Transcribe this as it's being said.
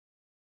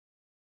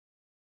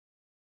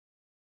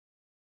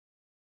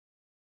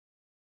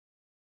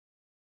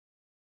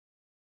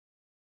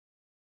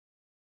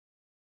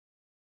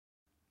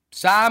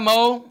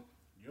Simo,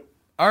 Yep.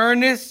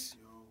 Ernest.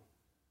 Yo.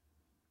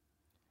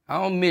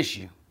 I don't miss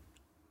you,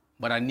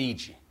 but I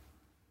need you.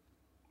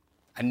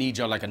 I need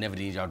y'all like I never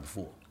needed y'all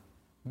before.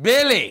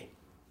 Billy,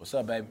 What's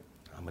up, baby?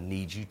 I'ma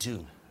need you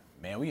too.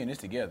 Man, we in this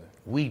together.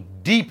 We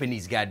deep in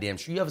these goddamn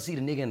streets. You ever see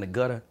the nigga in the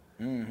gutter,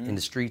 in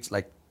the streets,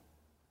 like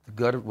the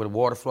gutter with the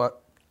water flood?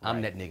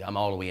 I'm that nigga. I'm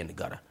all the way in the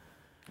gutter.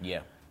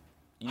 Yeah.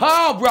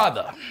 Oh,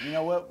 brother, You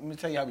know what? Let me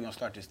tell you how we gonna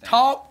start this thing.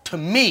 talk to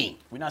me.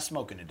 We're not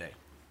smoking today.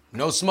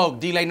 No smoke.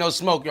 Delay, no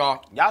smoke,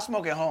 y'all. Y'all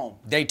smoke at home.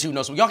 Day 2,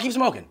 no smoke. Y'all keep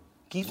smoking.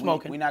 Keep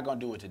smoking. We're not gonna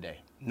do it today.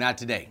 Not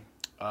today.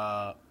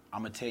 I'm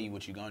gonna tell you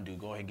what you're gonna do.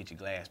 Go ahead and get your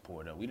glass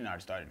poured up. We didn't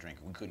already started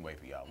drinking. We couldn't wait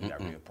for y'all. We got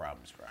real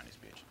problems around this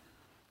bitch.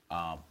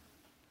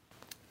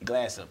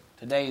 Glass up.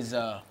 Today's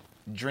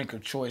drink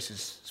of choice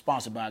is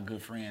sponsored by our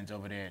good friends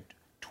over there at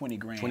 20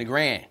 grand. 20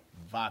 grand.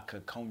 Vodka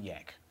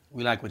cognac.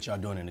 We like what y'all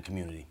doing in the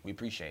community. We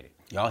appreciate it.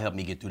 Y'all help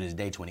me get through this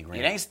day, 20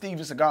 grand. It ain't Steven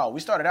Seagal. We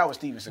started out with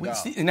Steven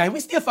Seagal. We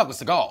still fuck with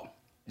Seagal.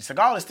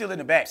 Seagal is still in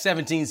the back.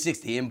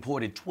 1760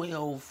 imported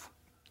 12,000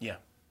 Yeah.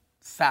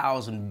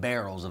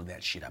 barrels of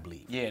that shit, I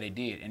believe. Yeah, they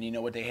did. And you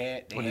know what they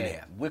had? What did they had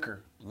have?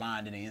 wicker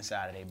lined in the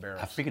inside of their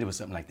barrels. I figured it was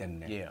something like that in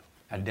there. Yeah.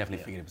 I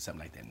definitely figured it was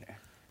something like that in there.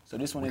 So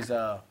this one is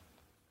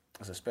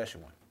it's a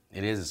special one.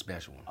 It is a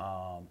special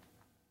one.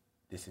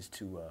 This is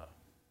to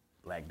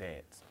black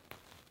dads.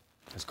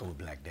 Let's go with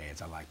Black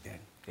Dads. I like that.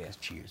 Yeah. Let's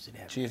cheers to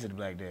that. Cheers to the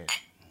black dad.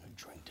 I'm gonna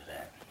drink to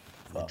that.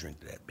 I'm gonna drink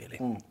to that, Billy.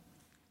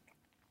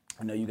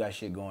 I know you got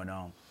shit going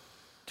on.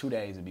 2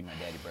 days would be my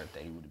daddy's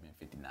birthday. He would have been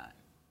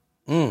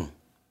 59.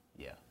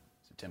 Yeah.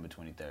 September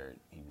 23rd,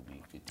 he would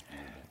be 50. He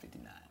would have been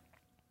 59.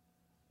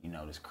 You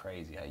know, it's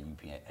crazy how you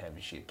be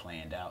having shit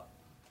planned out,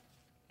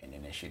 and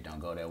then that shit don't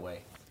go that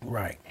way,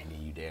 Right. and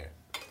then you there,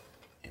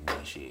 and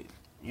then shit.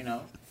 You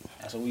know,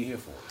 that's what we here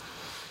for.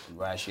 We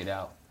ride shit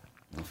out.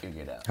 We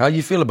figure it out. How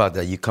you feel about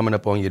that? You coming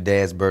up on your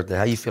dad's birthday.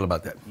 How you feel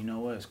about that? You know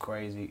what? It's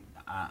crazy.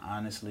 I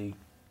honestly,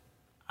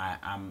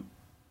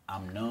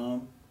 I'm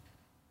numb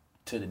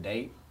to the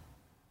date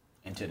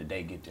until the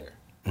day get there,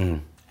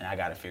 and I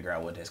got to figure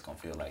out what that's gonna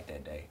feel like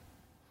that day.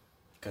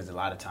 Because a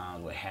lot of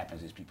times, what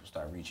happens is people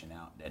start reaching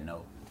out that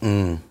know,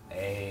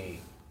 hey,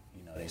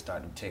 you know, they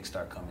start the texts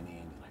start coming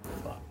in.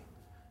 Like, fuck.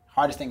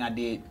 Hardest thing I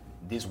did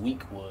this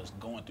week was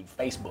going through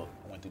Facebook.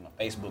 I went through my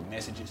Facebook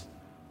messages.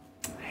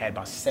 I had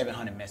about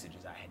 700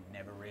 messages I had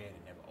never read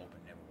and never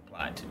opened, never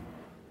replied to.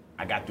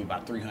 I got through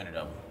about 300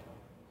 of them.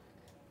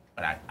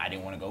 But I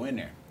didn't want to go in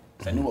there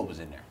because I knew what was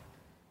in there.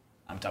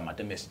 I'm talking about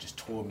the messages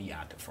tore me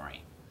out the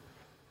frame.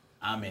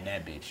 I'm in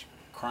that bitch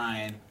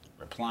crying,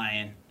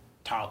 replying,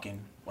 talking.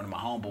 One of my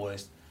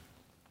homeboys,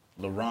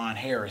 LaRon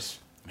Harris,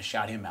 I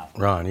shout him out.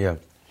 Ron, yeah.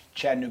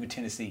 Chattanooga,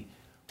 Tennessee.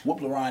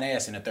 Whooped LaRon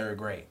ass in the 3rd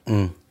grade.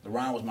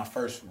 LaRon was my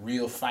first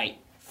real fight.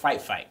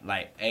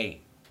 Like, hey,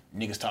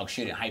 niggas talk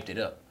shit and hyped it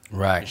up.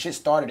 Right. The shit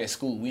started at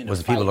school. We ended Was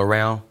up the people fighting.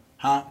 around?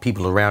 Huh?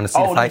 People around to see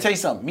Oh, the let fight? me tell you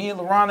something. Me and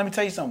LaRon, let me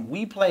tell you something.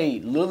 We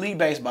played Little League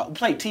Baseball. We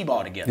played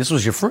T-ball together. This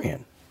was your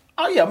friend.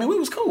 Oh, yeah. I mean, we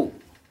was cool.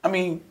 I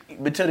mean,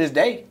 but to this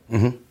day,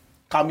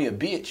 called me a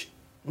bitch.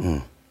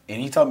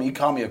 And he called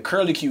me a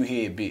curly Q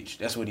head bitch.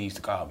 That's what he used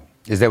to call me.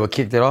 Is that what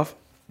kicked it off?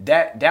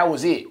 That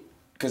was it.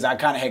 Because I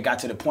kind of had got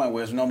to the point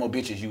where there's no more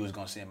bitches you was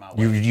going to send my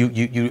way. You reach You know,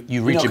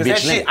 your 'cause bitch that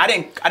shit,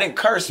 limit. I didn't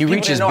curse. He People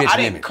reached didn't his know bitch I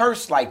didn't limit.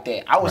 curse like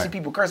that. I would see Right.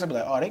 people curse. I'd be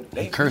like, oh,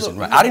 they Cursing,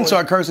 look, right? I didn't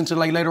start cursing until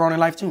like later on in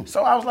life too.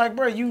 So I was like,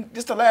 bro,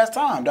 this the last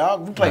time,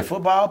 dog. We played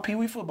football,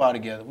 pee-wee football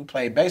together. We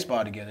played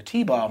baseball together,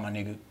 T-ball, my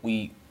nigga.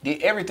 We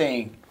did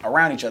everything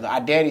around each other. Our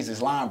daddies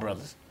is line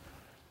brothers.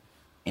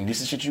 And this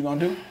is shit you gonna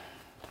do?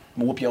 I'm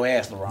gonna whoop your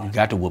ass, LaRon. You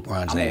got to whoop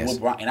Ron's I'm gonna ass.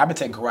 whoop Ron. And I've been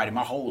taking karate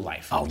my whole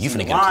life. Oh, you See,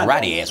 finna get a LaRon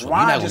karate don't- ass whoop. You're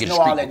LaRon not gonna just get a know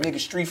all street that nigga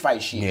street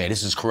fight shit. Yeah,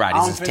 this is karate. I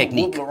This don't is finna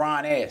technique. whoop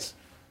LaRon ass.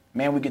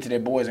 Man, we get to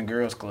that Boys and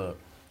Girls Club.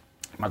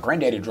 My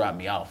granddaddy dropped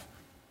me off.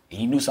 And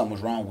he knew something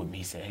was wrong with me.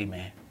 He said, hey,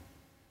 man,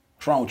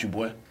 what's wrong with you,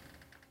 boy?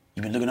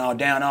 You been looking all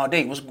down all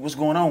day. What's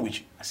going on with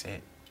you? I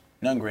said,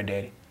 nothing,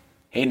 granddaddy.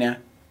 Hey, now,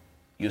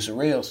 you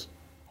Surreals.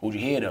 Hold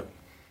your head up.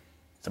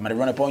 Somebody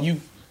run up on you,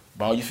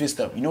 ball your fist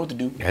up. You know what to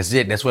do. That's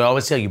it. That's what I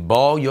always tell you.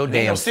 Ball your Ain't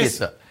damn no fist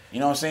sissy. up. You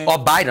know what I'm saying? Or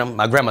bite him.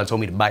 My grandma told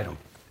me to bite him.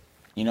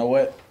 You know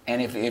what?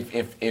 And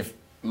if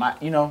my,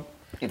 you know,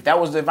 if that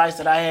was the advice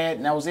that I had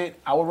and that was it,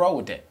 I would roll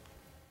with that.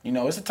 You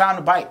know, it's a time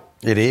to bite.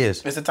 It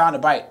is. It's a time to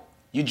bite.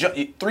 You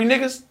 3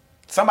 niggas,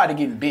 somebody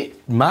getting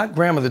bit. My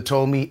grandmother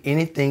told me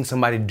anything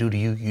somebody do to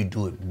you, you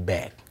do it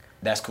back.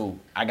 That's cool.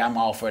 I got them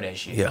all for that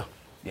shit. Yeah.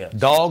 Yeah.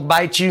 Dog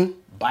bite you,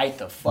 Bite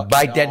the fuck.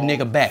 Bite that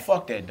nigga back.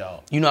 Fuck that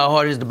dog. you know how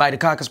hard it is to bite a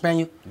cocker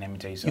spaniel? Let me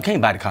tell you You something.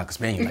 can't bite a cocker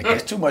spaniel like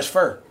It's that. too much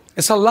fur.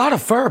 It's a lot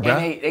of fur, bro.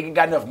 And they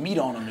got enough meat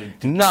on them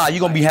to Nah, you're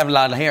gonna be having a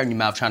lot of hair in your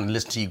mouth trying to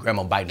listen to your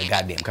grandma biting a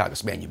goddamn cocker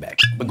spaniel back.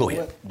 But go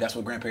ahead. That's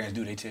what grandparents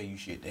do. They tell you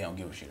shit they don't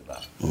give a shit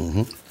about.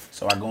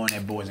 So I go in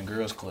that Boys and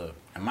Girls Club.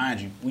 And mind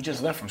you, we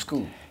just left from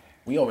school.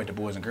 We over at the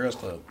Boys and Girls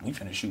Club. We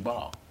finna shoot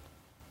ball.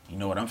 You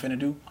know what I'm finna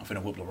do? I'm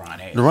finna whoop LaRon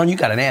ass. LaRon, you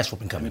got an ass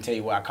whooping Let me coming. tell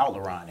you where I caught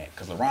LaRon at.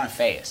 Because LaRon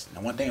fast.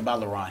 Now, one thing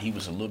about LaRon, he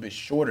was a little bit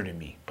shorter than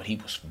me, but he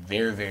was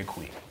very, very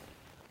quick.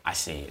 I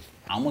said,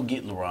 I'm going to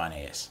get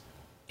LaRon ass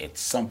at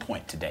some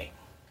point today.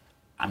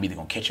 I'm either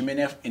gonna catch him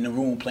in the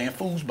room playing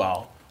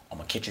foosball, I'm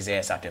gonna catch his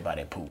ass out there by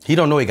that pool. He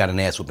don't know he got an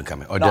ass whooping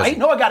coming, or No, does he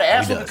know I got an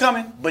ass He whooping does.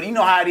 coming, but you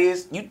know how it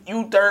is.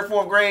 You third,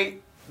 fourth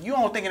grade, you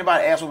don't thinking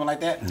about an ass whooping like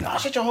that. Nah,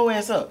 shut your whole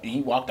ass up. And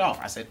he walked off.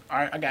 I said, all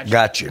right, I got you.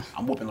 Got you.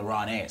 I'm whooping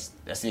LeRon ass.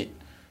 That's it.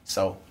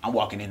 So I'm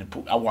walking in the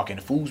pool. I walk in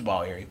the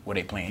foosball area where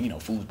they playing,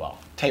 foosball,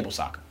 table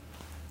soccer.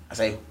 I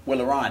say, where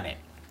LeRon at?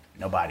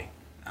 Nobody.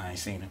 I ain't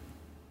seen him.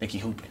 Think he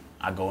hooping.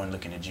 I go and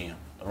look in the gym.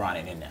 LeRon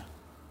ain't in there.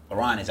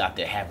 LeRon is out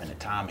there having the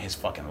time of his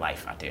fucking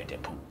life out there at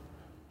that pool.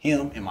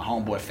 Him and my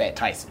homeboy Fat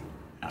Tyson.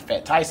 Now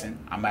Fat Tyson,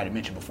 I might have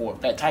mentioned before,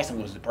 Fat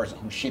Tyson was the person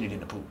who shitted in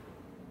the pool.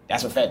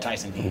 That's what Fat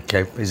Tyson did.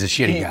 Okay, he's a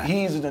shitty guy.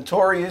 He's a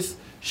notorious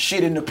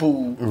shit in the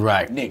pool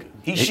nigga.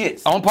 He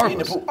shits. On purpose. In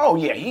the pool. Oh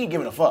yeah, he ain't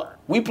giving a fuck.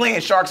 We playing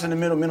sharks in the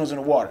middle, minnows in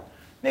the water.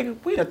 Nigga,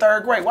 we in the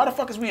third grade. Why the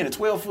fuck is we in a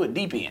 12-foot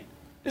deep end?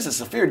 This is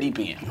severe deep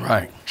end.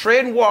 Right.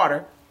 Treading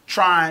water,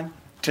 trying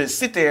to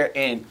sit there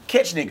and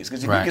catch niggas.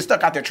 Because if you get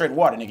stuck out there treading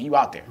water, nigga, you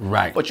out there.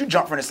 Right. But you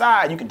jump from the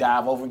side, you can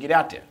dive over and get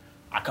out there.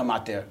 I come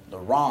out there,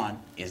 LeRon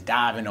is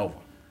diving over.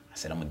 I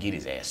said, I'm going to get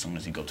his ass as soon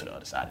as he go to the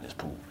other side of this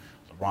pool.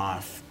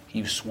 LeRon,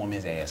 he swum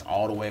his ass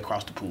all the way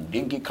across the pool.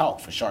 Didn't get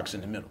caught for sharks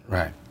in the middle.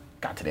 Right.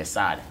 Got to that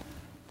side,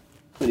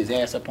 put his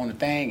ass up on the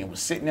thing and was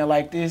sitting there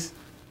like this.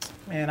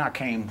 Man, I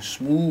came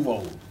smooth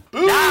over.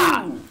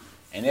 Ooh!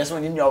 And that's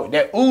when, when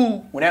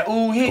that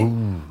ooh hit,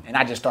 and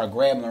I just started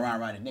grabbing LeRon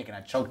around the neck and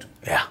I choked him.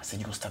 Yeah. I said,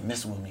 you gonna stop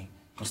messing with me. You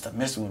gonna stop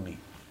messing with me.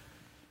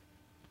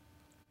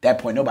 That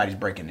point, nobody's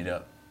breaking it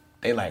up.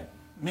 They like,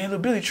 man, little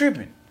Billy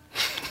tripping.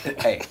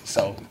 Hey,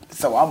 so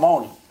I'm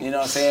on him. You know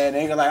what I'm saying?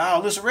 They go like,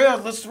 oh, listen real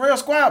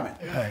squabbing.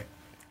 Right.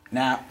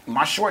 Now,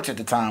 my shorts at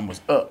the time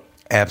was up.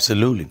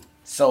 Absolutely.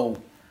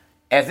 So,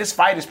 as this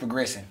fight is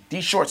progressing,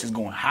 these shorts is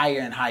going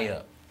higher and higher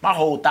up. My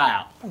whole thigh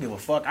out. I don't give a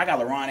fuck. I got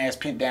LeRon ass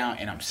pinned down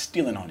and I'm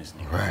stealing on this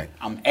nigga. Right.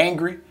 I'm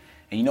angry.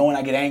 And you know when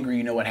I get angry,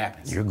 you know what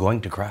happens. You're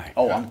going to cry.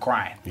 Oh, I'm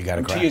crying. You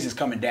gotta cry. Tears is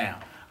coming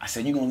down. I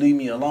said, you gonna leave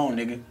me alone,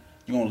 nigga.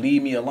 You gonna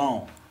leave me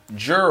alone.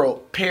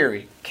 Gerald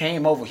Perry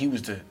came over. He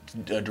was the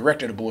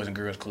director of the Boys and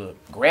Girls Club.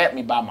 Grabbed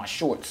me by my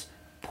shorts,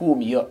 pulled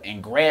me up,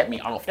 and grabbed me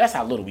off. That's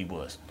how little we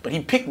was. But he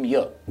picked me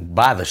up.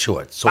 By the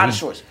shorts. So By the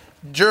shorts.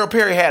 Gerald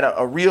Perry had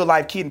a real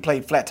life kid and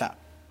played flat top.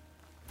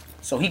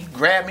 So he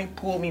grabbed me,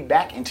 pulled me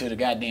back into the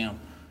goddamn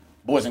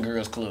Boys and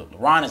Girls Club.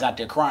 LeRon is out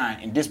there crying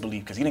in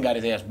disbelief because he done got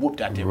his ass whooped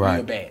out there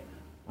real bad.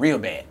 Real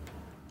bad.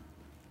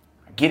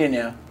 I get in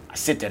there. I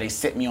sit there. They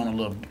set me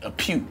on a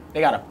pew. They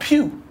got a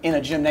pew in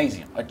a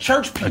gymnasium. A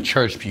church pew. A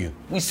church pew.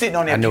 We sitting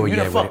on that pew. You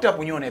done fucked up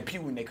when you on that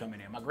pew when they come in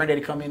there. My granddaddy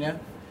come in there.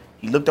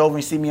 He looked over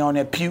and see me on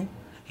that pew.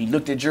 He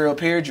looked at Gerald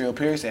Perry. Gerald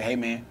Perry said, hey,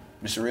 man,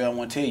 Mr. Real, I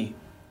want to tell you.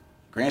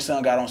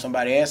 Grandson got on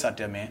somebody's ass out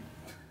there, man.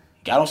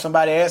 He got on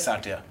somebody's ass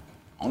out there.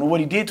 I don't know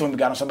what he did to him. He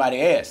got on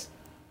somebody's ass.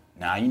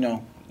 Now, ain't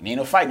no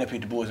fighting up here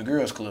at the Boys and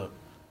Girls Club.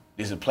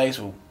 This is a place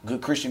where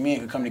good Christian men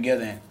can come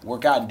together and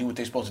work out and do what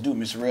they're supposed to do.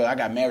 Mr. Real, I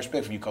got mad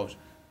respect for you, coach.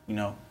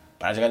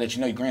 But I just got to let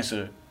you know your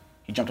grandson,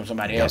 he jumped on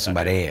somebody's ass.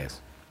 Somebody's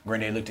ass.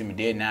 Granddad looked at me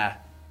dead in the eye.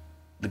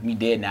 Looked me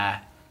dead in the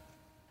eye.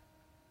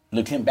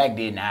 Looked him back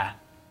dead in the eye.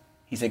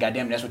 He said,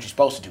 goddamn, that's what you're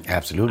supposed to do.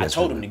 Absolutely. I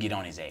told him to get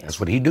on his ass. That's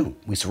what he do.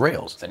 We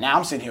surreals. So now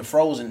I'm sitting here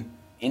frozen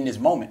in this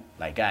moment.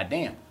 Like,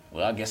 goddamn.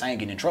 Well, I guess I ain't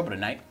getting in trouble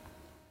tonight.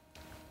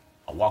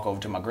 I walk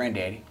over to my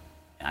granddaddy.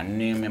 And I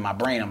knew him in my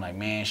brain. I'm like,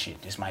 man,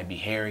 shit, this might be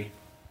hairy.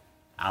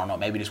 I don't know.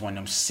 Maybe this one of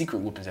them secret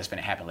whoopings that's finna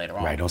happen later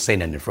on. Right. Don't say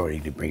nothing to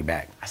Frody to bring it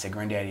back. I said,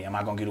 granddaddy, am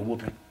I gonna get a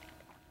whooping?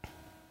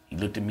 He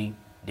looked at me,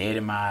 dead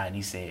in my eye, and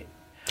he said,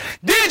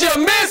 did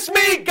you miss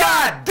me?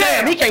 God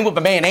damn. He can't whoop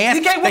a man ass.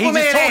 He can't whoop a man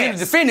He just told ass. him to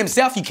defend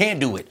himself. He can't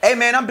do it. hey,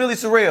 man, I'm Billy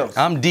Sorrells.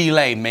 I'm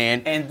D-Lay,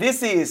 man. And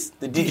this is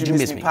the Did You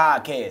Miss Me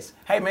podcast.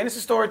 Hey, man, this is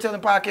a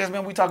storytelling podcast,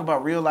 man. We talk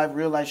about real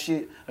life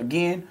shit.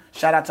 Again,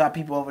 shout out to our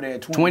people over there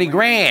at 20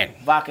 grand.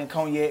 Vodka and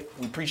Cognac.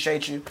 We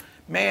appreciate you.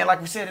 Man,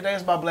 like we said today,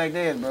 it's about Black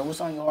Dads, bro.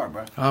 What's on your heart,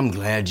 bro? I'm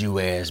glad you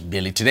asked,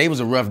 Billy. Today was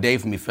a rough day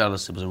for me,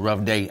 fellas. It was a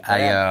rough day.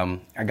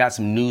 I got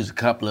some news a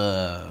couple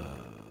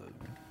of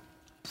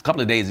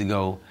days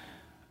ago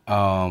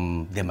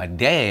that my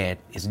dad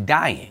is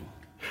dying.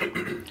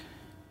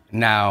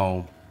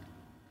 Now,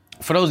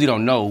 for those of you who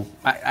don't know,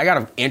 I got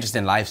an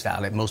interesting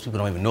lifestyle that most people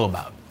don't even know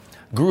about.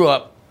 Grew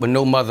up with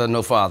no mother,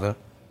 no father.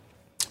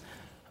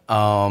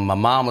 My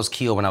mom was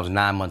killed when I was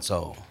 9 months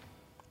old.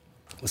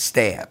 Was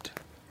stabbed.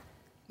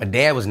 My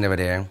dad was never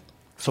there,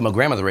 so my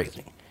grandmother raised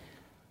me.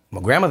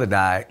 My grandmother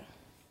died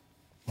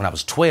when I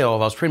was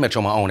 12. I was pretty much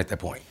on my own at that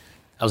point.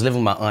 I was living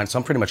with my aunt, so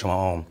I'm pretty much on my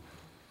own.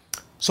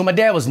 So my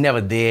dad was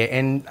never there,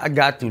 and I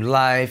got through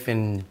life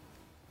and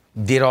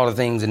did all the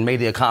things and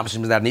made the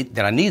accomplishments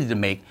that I needed to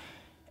make.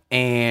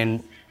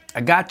 And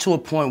I got to a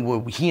point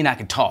where he and I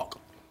could talk.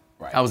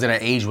 Right. I was at an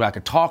age where I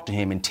could talk to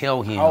him and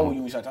tell him. How old were you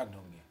when you started talking to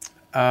him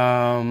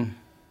again?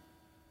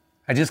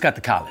 I just got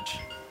to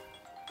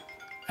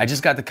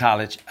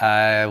college.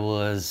 I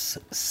was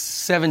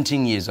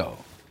 17 years old.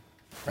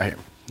 Right here.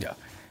 Yeah.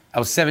 I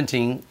was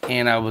 17,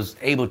 and I was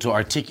able to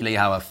articulate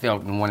how I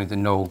felt and wanted to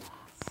know.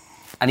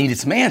 I needed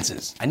some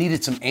answers. I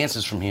needed some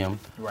answers from him.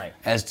 Right.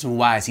 As to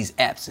why he's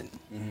absent.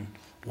 Mm-hmm.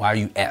 Why are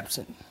you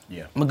absent?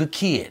 Yeah. I'm a good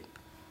kid.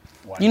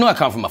 Why? You know I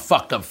come from a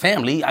fucked up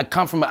family. I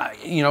come from,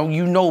 you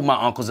know my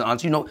uncles and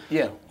aunts.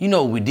 Yeah. You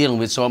know what we're dealing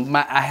with. So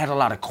I had a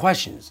lot of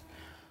questions.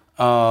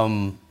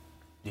 I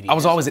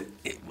was always,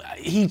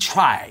 he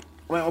tried.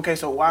 Well, okay,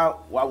 so why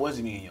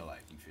wasn't he in your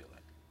life, you feel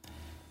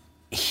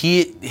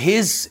like?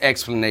 His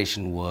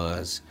explanation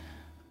was,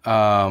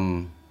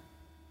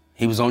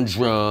 he was on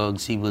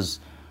drugs. He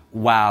was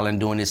wild and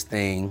doing his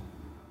thing.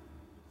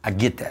 I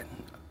get that.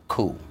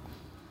 Cool.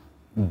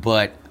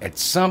 But at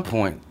some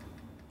point,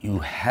 you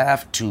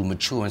have to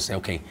mature and say,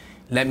 okay,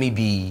 let me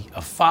be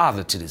a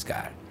father to this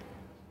guy.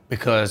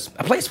 Because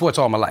I played sports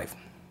all my life.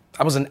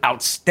 I was an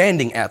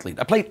outstanding athlete.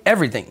 I played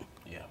everything.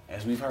 Yeah,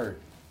 as we've heard.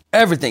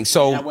 Everything.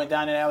 So And I went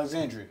down in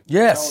Alexandria.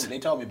 Yes. They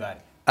told me about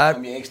it.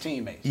 I'm your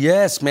ex-teammates.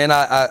 Yes, man.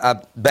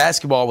 I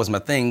basketball was my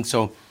thing.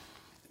 So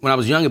when I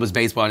was young, it was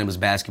baseball and it was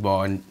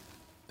basketball. And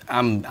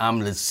I'm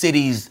the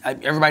city's.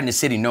 Everybody in the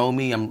city know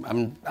me.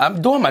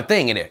 I'm doing my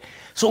thing in there.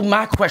 So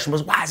my question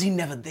was, why is he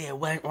never there?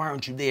 Why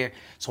aren't you there?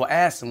 So I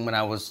asked him when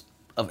I was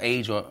of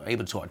age or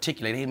able to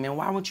articulate, hey man,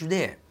 why weren't you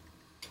there?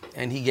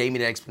 And he gave me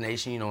the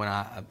explanation, and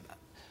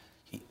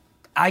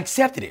I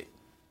accepted it.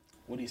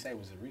 What did he say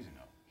was the reason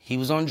though? He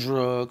was on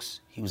drugs.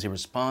 He was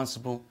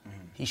irresponsible. Mm-hmm.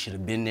 He should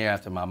have been there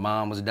after my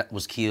mom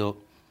was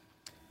killed.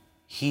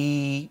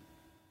 He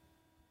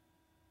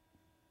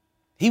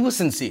was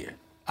sincere.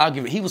 I'll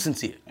give it. He was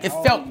sincere. And it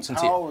felt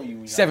sincere. How old were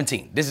you?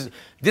 17. This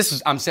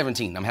is. I'm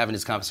 17. I'm having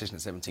this conversation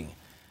at 17.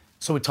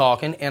 So we're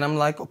talking, and I'm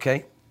like,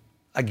 okay,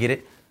 I get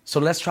it. So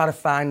let's try to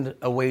find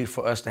a way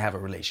for us to have a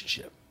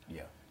relationship.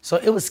 Yeah. So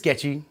it was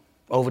sketchy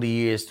over the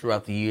years.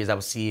 Throughout the years, I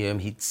would see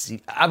him.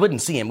 I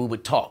wouldn't see him. We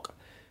would talk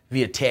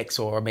via text,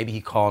 or maybe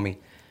he'd call me.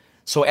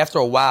 So after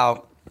a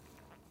while,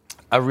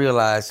 I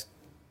realized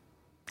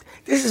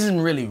this isn't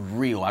really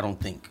real. I don't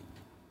think.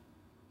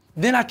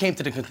 Then I came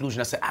to the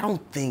conclusion. I said, I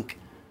don't think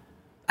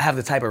I have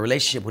the type of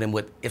relationship with him.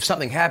 If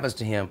something happens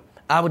to him,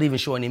 I would even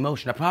show an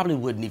emotion. I probably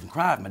wouldn't even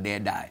cry if my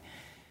dad died.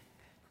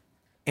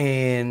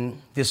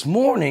 And this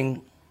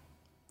morning,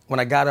 when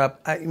I got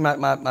up,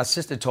 my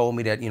sister told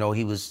me that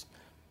he was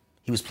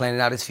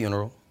planning out his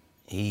funeral.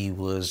 He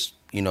was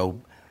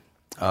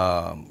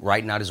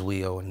writing out his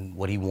will and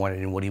what he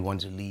wanted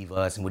to leave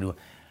us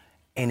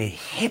and it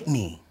hit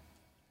me.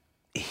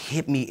 It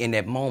hit me in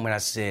that moment. I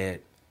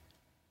said,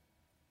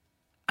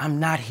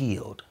 I'm not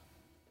healed.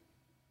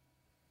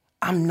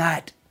 I'm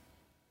not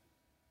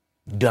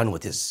done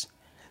with this.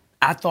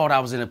 I thought I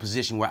was in a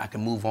position where I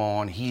could move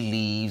on. He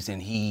leaves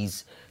and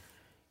he's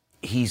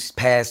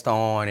passed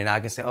on, and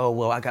I can say, oh,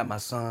 well, I got my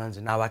sons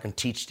and now I can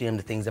teach them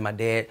the things that my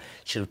dad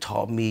should have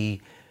taught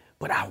me.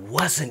 But I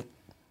wasn't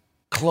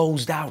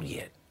closed out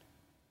yet.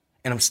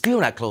 And I'm still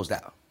not closed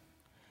out.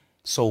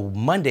 So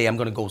Monday, I'm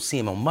gonna go see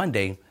him on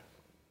Monday.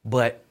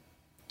 But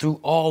through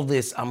all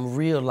this, I'm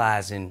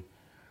realizing,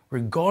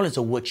 regardless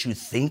of what you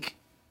think,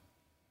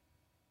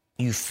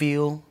 you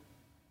feel,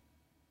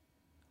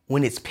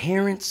 when it's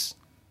parents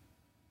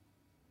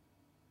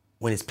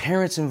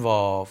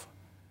involved,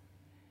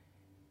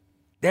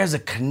 there's a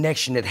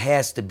connection that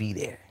has to be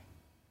there.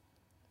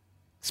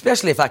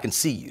 Especially if I can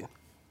see you.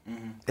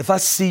 Mm-hmm. If I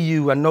see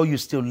you, I know you're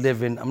still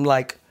living. I'm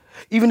like,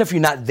 even if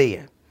you're not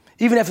there,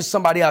 even if it's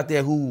somebody out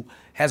there who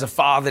has a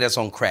father that's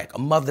on crack, a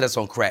mother that's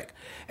on crack,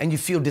 and you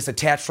feel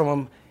disattached from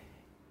them,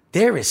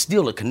 there is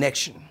still a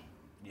connection.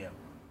 Yeah.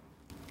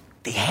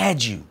 They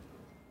had you.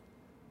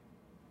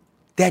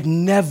 That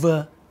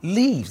never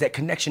leaves. That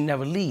connection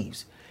never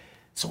leaves.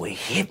 So it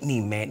hit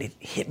me, man. It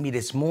hit me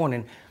this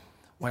morning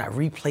when I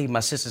replayed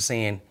my sister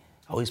saying,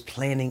 oh, he's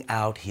planning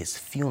out his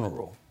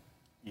funeral.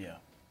 Yeah.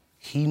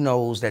 He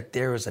knows that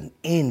there is an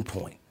end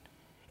point,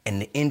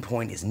 and the end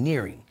point is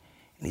nearing,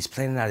 and he's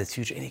planning out his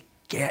future,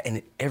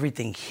 and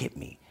everything hit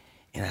me.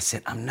 And I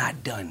said, I'm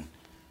not done.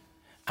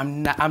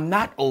 I'm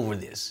not over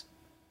this,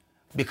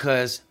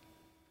 because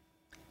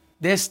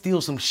there's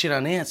still some shit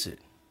unanswered.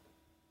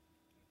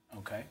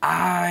 Okay.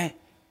 I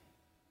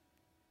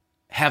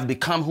have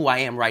become who I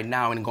am right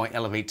now and going to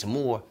elevate to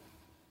more.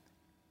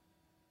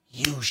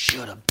 You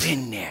should have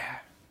been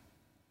there.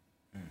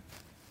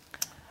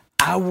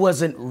 I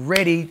wasn't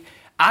ready.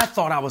 I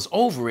thought I was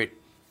over it,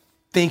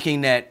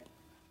 thinking that,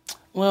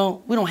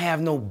 well, we don't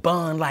have no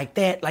bond like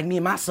that, like me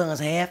and my sons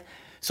have.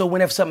 So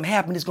whenever something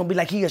happened, it's going to be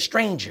like he a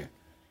stranger.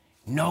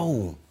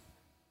 No.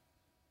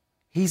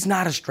 He's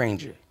not a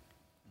stranger.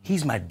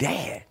 He's my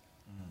dad.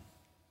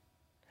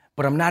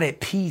 But I'm not at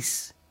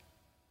peace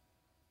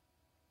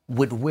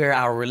with where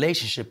our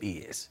relationship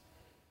is,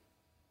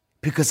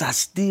 because I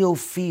still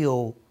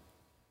feel.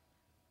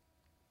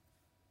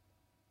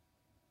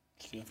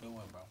 Still feel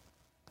what, bro?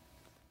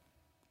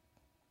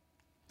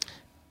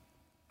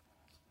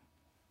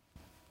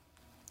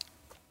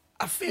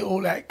 I feel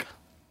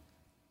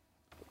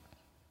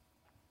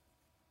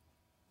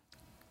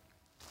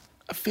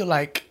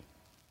like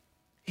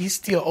he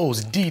still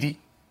owes Didi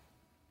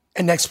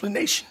an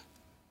explanation.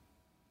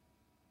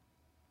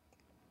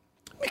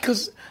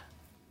 Because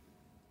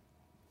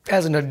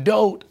as an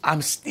adult,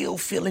 I'm still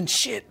feeling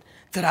shit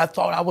that I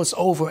thought I was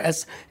over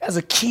as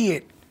a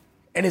kid.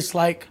 And it's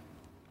like,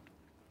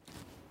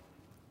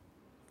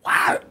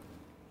 Why?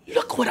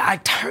 Look what I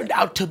turned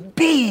out to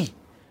be.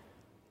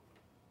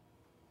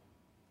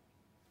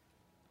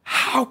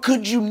 How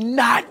could you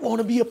not want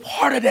to be a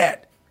part of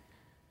that?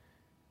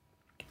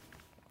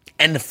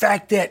 And the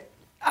fact that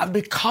I've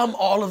become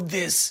all of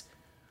this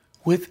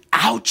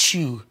without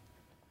you,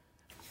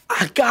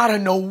 I gotta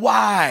know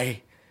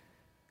why.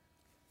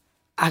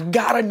 I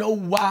gotta know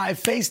why.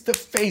 Face to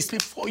face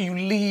before you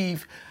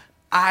leave,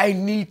 I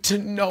need to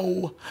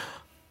know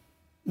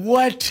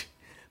what.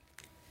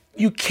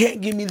 You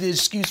can't give me the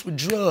excuse with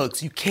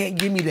drugs. You can't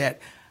give me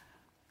that.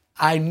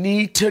 I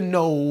need to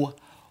know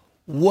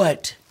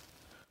what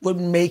would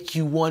make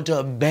you want to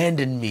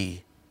abandon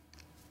me.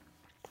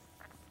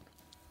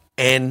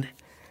 And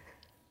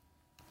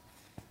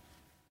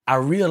I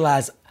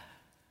realize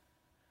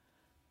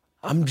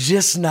I'm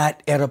just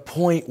not at a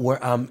point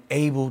where I'm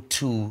able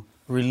to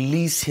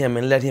release him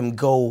and let him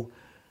go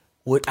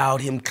without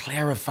him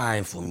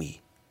clarifying for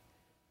me.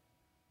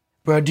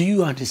 Bruh, do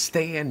you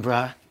understand,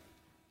 bruh?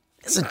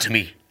 Listen to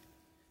me.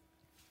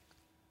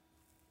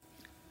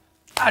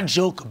 I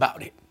joke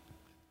about it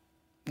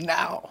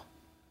now.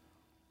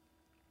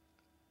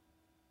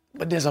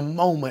 But there's a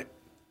moment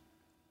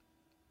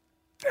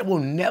that will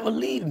never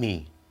leave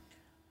me.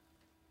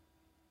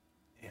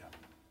 Yeah.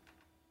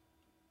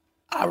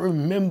 I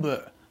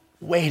remember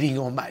waiting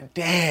on my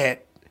dad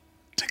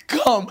to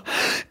come,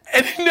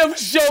 and he never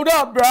showed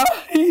up, bro.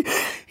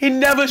 He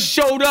never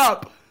showed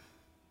up.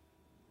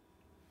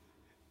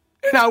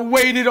 And I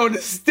waited on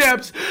the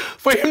steps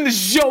for him to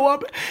show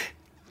up,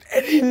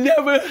 and he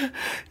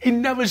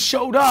never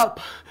showed up.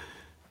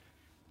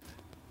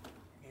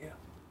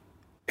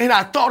 And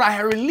I thought I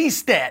had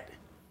released that.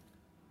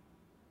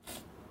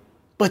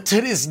 But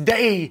to this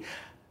day,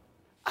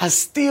 I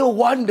still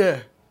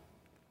wonder.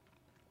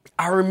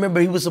 I remember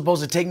he was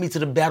supposed to take me to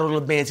the Battle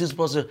of the Bands. He was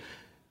supposed to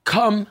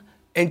come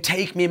and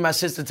take me and my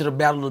sister to the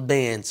Battle of the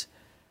Bands.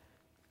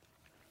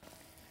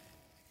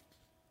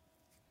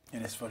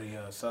 And it's for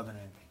the Southern.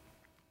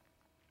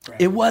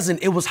 It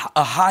wasn't. It was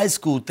a high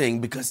school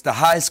thing because the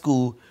high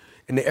school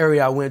in the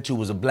area I went to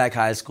was a black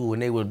high school,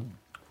 and they were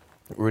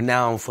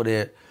renowned for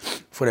their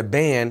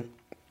band.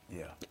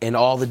 Yeah. And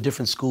all the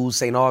different schools,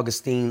 St.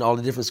 Augustine, all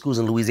the different schools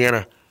in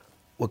Louisiana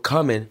were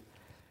coming.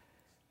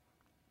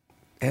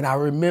 And I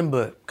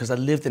remember, because I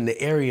lived in the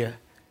area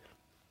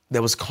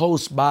that was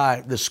close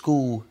by the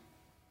school,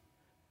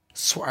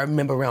 so I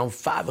remember around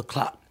 5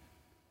 o'clock,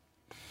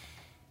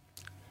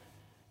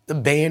 the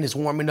band is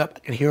warming up. I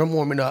can hear them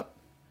warming up.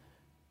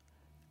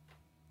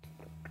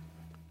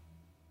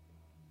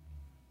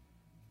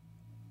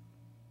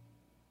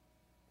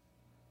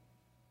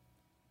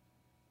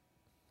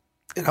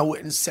 And I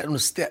went and sat on the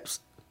steps.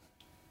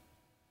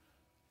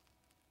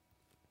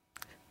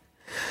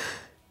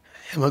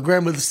 And my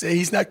grandmother said,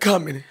 he's not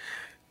coming.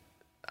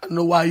 I don't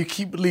know why you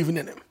keep believing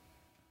in him.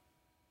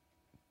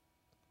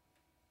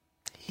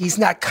 He's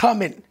not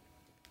coming.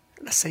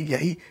 And I said,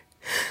 yeah,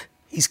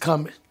 he's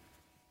coming.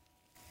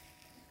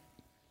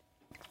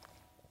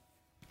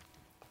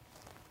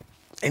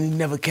 And he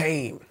never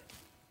came.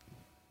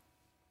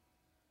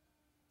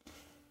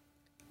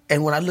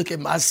 And when I look at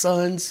my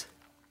sons,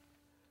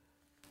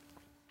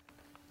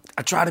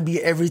 I try to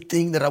be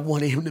everything that I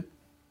wanted him to.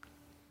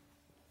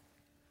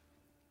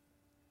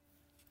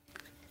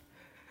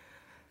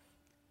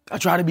 I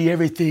try to be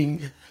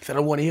everything that I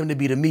wanted him to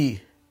be to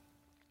me.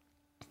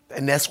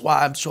 And that's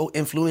why I'm so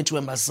influential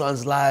in my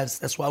sons' lives.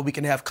 That's why we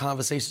can have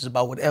conversations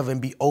about whatever and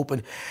be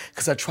open.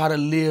 Because I try to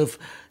live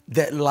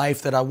that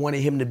life that I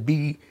wanted him to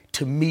be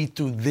to me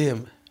through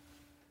them.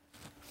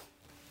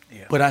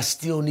 Yeah. But I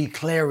still need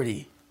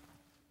clarity.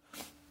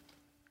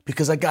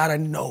 Because I gotta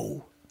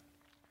know.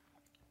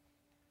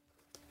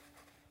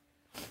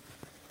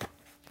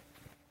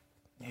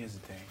 Here's the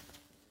thing.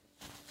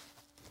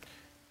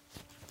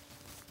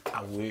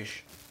 I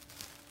wish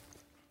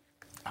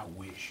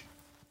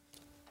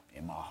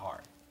in my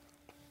heart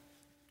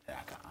that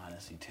I can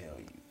honestly tell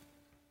you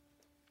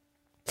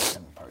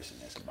I'm a person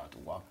that's about to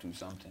walk through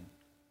something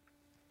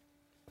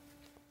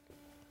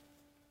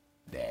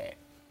that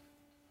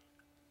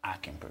I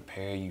can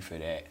prepare you for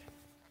that,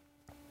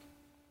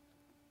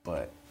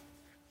 but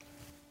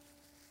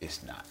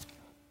it's not.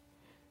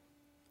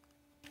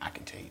 I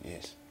can tell you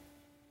this.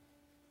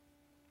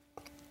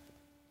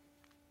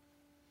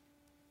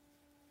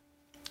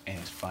 And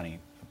it's funny,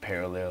 the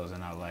parallels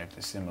in our life,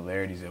 the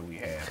similarities that we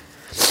have,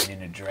 and then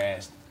the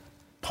drastic,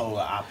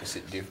 polar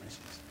opposite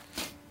differences.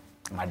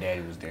 My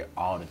daddy was there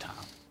all the time,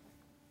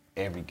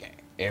 every game,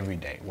 every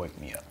day, wake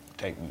me up,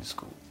 take me to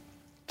school,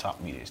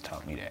 taught me this,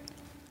 taught me that.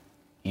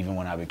 Even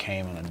when I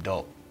became an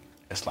adult,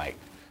 it's like,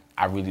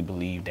 I really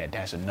believe that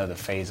that's another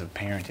phase of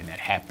parenting that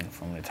happened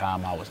from the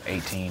time I was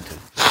 18 to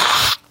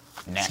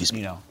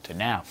now, to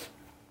now.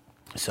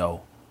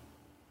 So,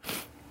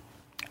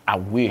 I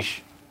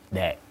wish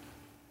that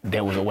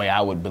there was a way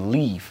I would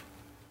believe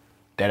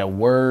that a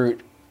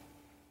word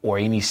or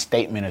any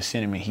statement or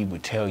sentiment he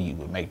would tell you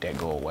would make that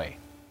go away.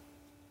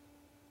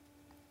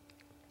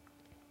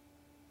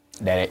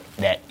 That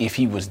if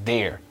he was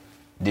there,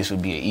 this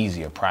would be an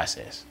easier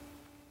process.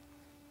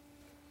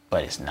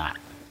 but it's not.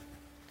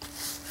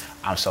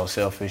 I'm so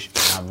selfish,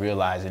 and I'm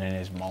realizing in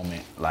this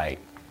moment, like,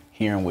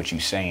 hearing what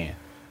you're saying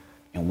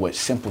and what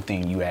simple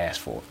thing you asked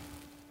for.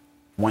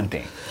 One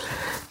thing.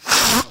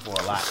 For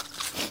a lot.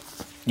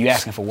 You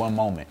asking for one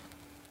moment.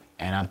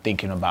 And I'm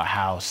thinking about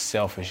how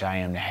selfish I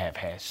am to have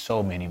had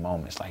so many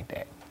moments like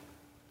that.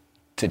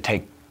 To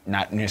take,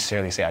 not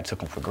necessarily say I took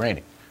them for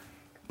granted,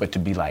 but to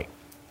be like,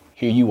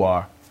 here you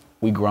are,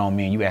 we grown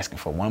men, you asking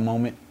for one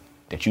moment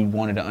that you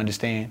wanted to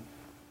understand,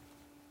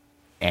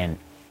 and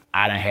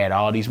I done had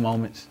all these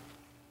moments,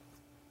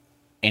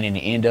 and in the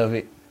end of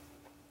it,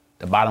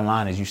 the bottom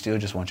line is you still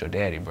just want your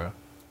daddy, bro.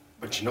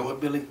 But you know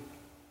what, Billy?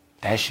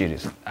 That shit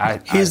is...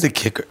 Here's the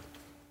kicker.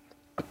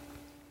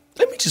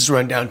 Let me just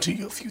run down to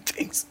you a few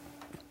things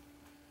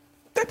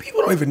that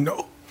people don't even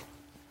know.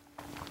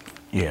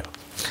 Yeah.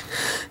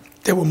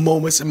 There were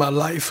moments in my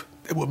life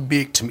that were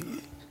big to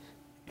me.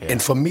 Yeah.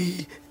 And for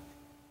me,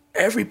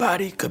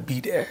 everybody could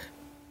be there.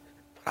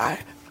 But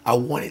I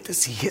wanted to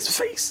see his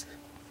face.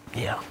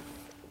 Yeah.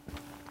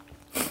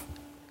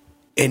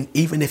 And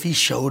even if he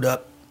showed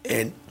up,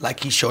 and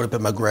like he showed up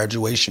at my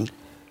graduation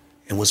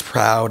and was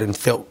proud and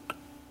felt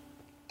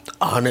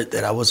honored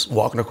that I was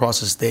walking across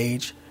the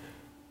stage,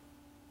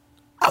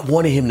 I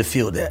wanted him to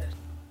feel that.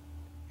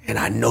 And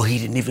I know he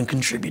didn't even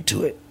contribute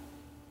to it.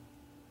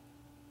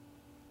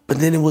 But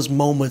then there was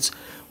moments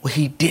where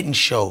he didn't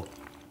show.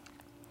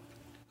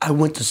 I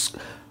went to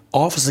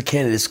officer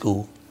candidate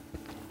school.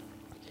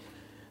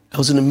 I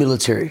was in the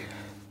military.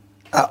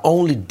 I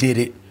only did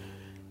it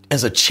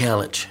as a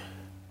challenge.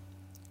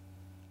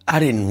 I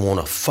didn't want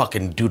to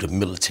fucking do the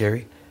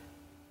military.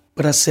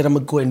 But I said, I'm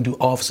going to go ahead and do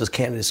officers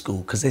candidate school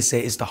because they say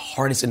it's the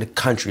hardest in the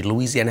country.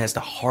 Louisiana has the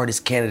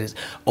hardest candidates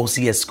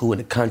OCS school in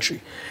the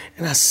country.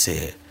 And I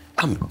said,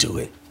 I'm going to do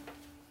it.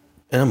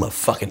 And I'm going to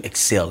fucking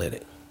excel at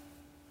it.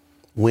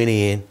 Went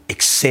in,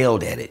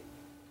 excelled at it.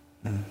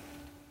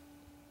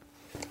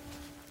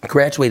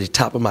 Graduated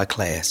top of my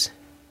class.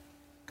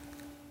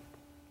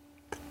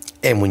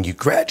 And when you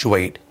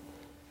graduate,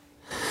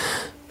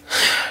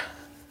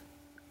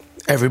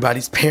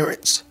 everybody's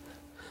parents,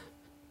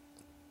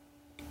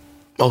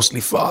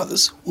 mostly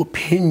fathers, will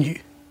pin you.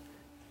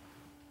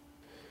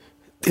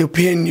 They'll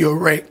pin your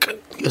rank,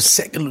 your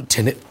second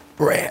lieutenant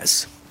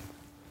brass,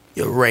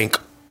 your rank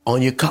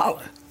on your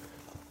collar.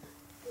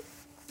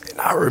 And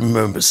I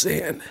remember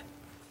saying,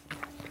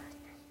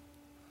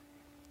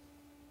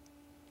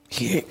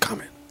 he ain't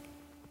coming.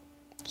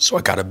 So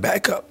I gotta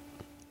back up.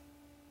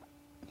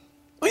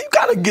 Well, you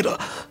gotta get a...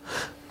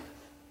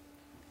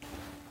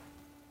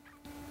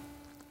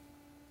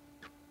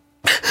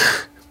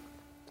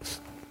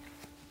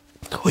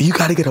 Well, you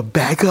gotta get a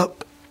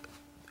backup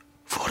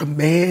for the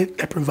man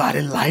that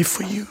provided life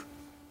for you.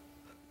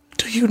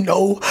 Do you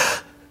know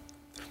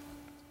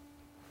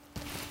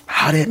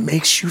how that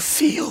makes you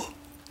feel?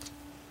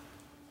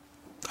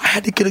 I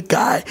had to get a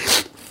guy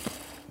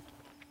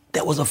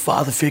that was a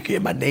father figure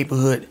in my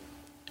neighborhood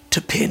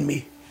to pin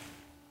me,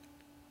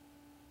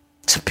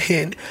 to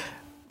pin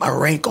my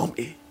rank on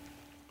me.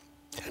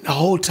 And the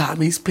whole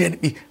time he's pinning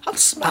me, I'm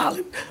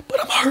smiling,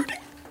 but I'm hurting.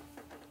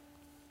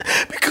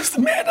 Because the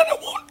man that I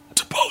want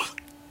to pose,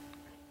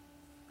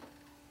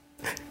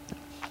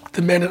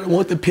 the man that I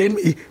want to pin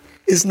me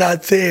is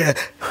not there.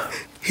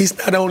 He's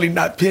not only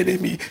not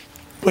pinning me,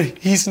 but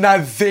he's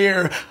not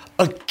there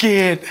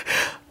again.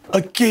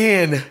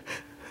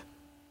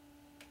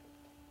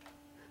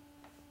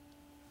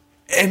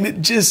 And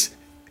it just,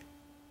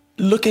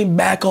 looking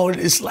back on it,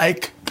 it's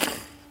like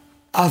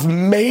I've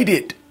made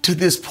it to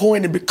this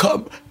point and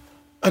become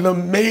an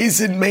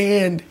amazing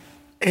man,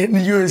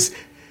 and you're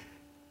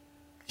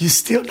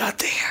still not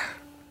there.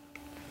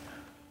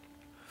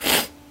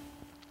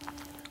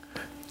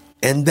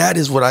 And that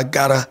is what I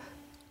gotta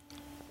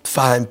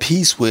find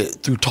peace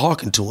with through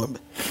talking to him.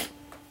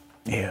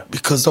 Yeah.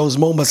 Because those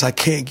moments I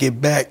can't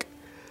get back.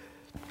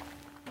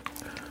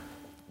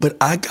 But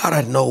I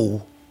gotta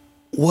know,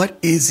 what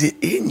is it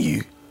in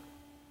you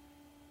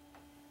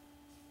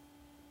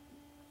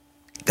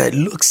that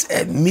looks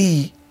at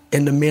me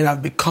and the man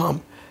I've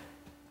become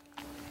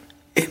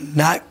and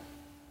not,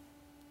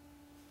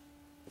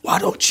 why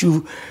don't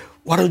you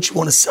want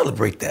to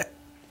celebrate that?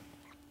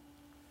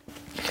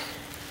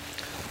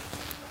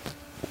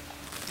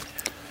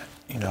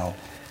 You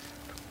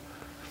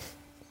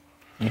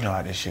know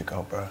how this shit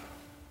go, bro.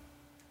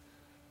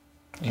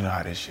 You know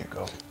how this shit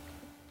go.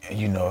 And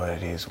you know what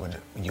it is when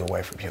you're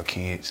away from your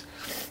kids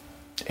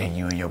and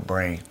you in your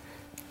brain,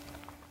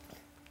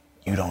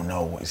 you don't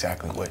know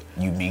exactly what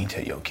you mean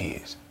to your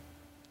kids.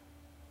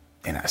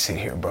 And I sit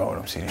here, bro, and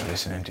I'm sitting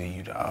listening to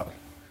you, dog.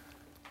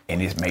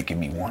 And it's making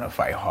me want to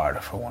fight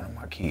harder for one of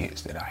my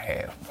kids that I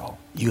have, bro.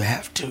 You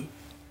have to.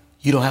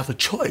 You don't have a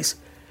choice.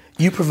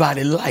 You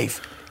provided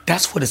life.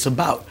 That's what it's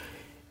about.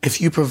 If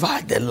you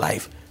provide that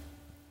life,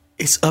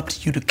 it's up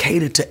to you to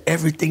cater to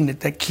everything that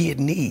that kid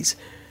needs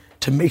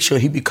to make sure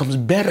he becomes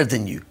better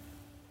than you.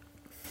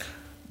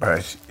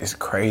 Bro, it's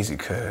crazy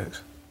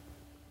because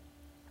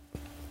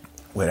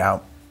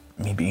without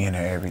me being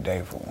there every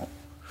day for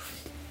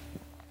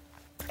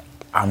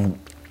him,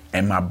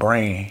 and my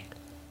brain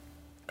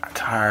got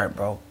tired,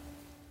 bro.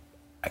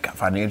 I can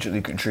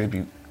financially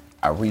contribute.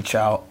 I reach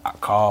out, I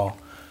call,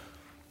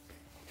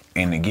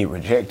 and to get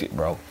rejected,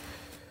 bro.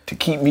 To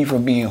keep me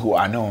from being who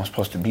I know I'm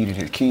supposed to be to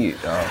this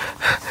kid, dog.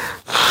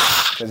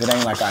 Because it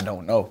ain't like I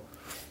don't know.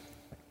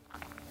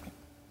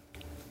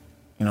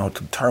 You know,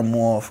 to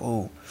turmoil,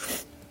 fool.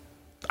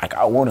 Like,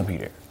 I want to be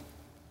there.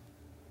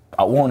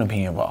 I want to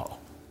be involved.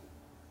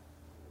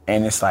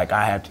 And it's like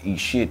I have to eat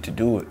shit to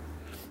do it.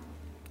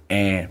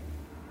 And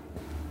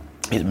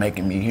it's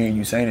making me, hearing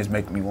you saying it's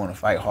making me want to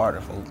fight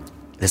harder, fool.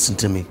 Listen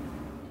to me.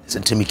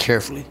 Listen to me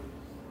carefully.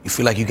 You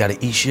feel like you gotta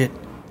eat shit?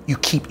 You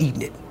keep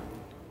eating it.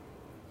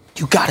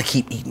 You gotta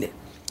keep eating it.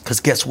 Because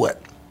guess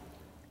what?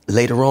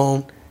 Later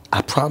on,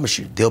 I promise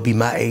you, they'll be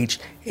my age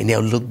and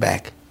they'll look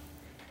back.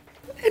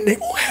 And they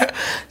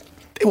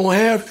won't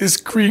have this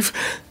grief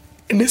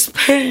and this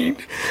pain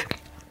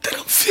that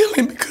I'm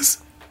feeling,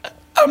 because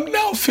I'm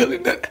now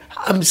feeling that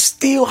I'm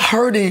still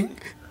hurting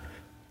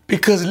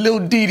because Lil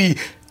Didi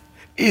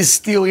is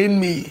still in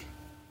me.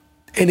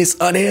 And it's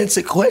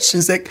unanswered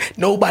questions that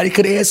nobody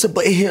could answer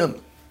but him.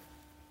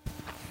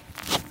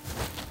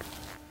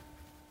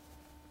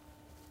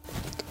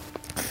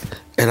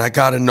 And I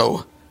gotta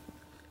know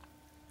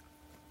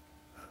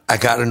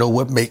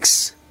what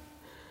makes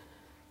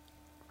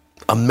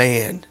a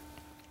man.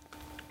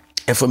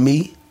 And for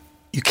me,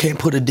 you can't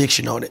put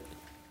addiction on it.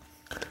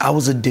 I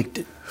was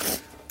addicted.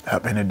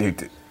 I've been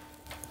addicted.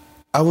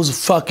 I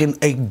was fucking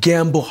a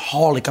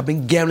gambleaholic. I've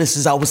been gambling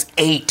since I was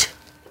 8.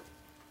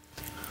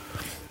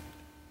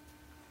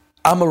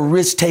 I'm a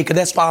risk taker.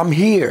 That's why I'm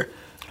here.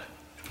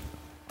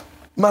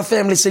 My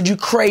family said, you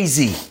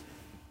crazy.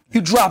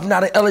 You dropping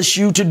out of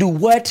LSU to do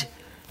what?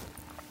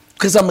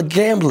 Because I'm a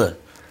gambler.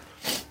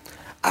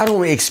 I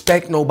don't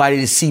expect nobody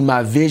to see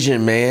my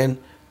vision, man.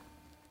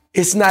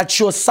 It's not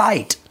your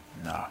sight.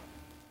 Nah.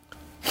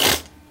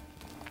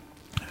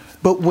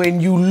 But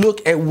when you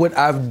look at what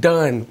I've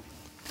done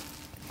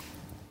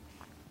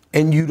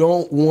and you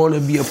don't want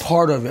to be a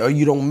part of it, or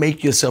you don't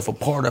make yourself a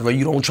part of it, or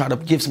you don't try to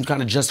give some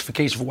kind of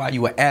justification for why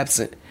you were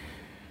absent,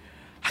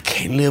 I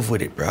can't live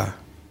with it, bruh.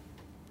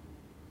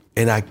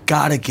 And I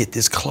gotta get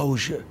this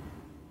closure.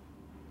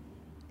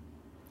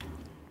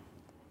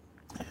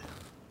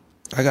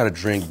 I gotta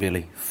drink,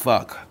 Billy.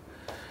 Fuck.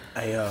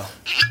 Hey,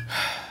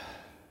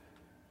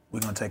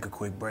 we're gonna take a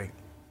quick break.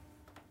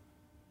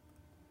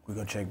 We're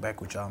gonna check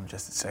back with y'all in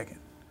just a second.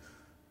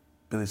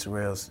 Billy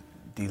Sorrell's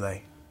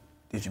Delay.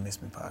 Did You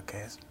Miss Me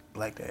podcast.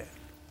 Black Dad.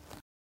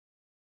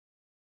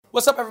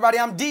 What's up, everybody?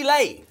 I'm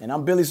D-Lay. And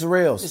I'm Billy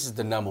Sorrells. This is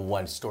the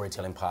 #1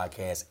 storytelling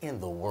podcast in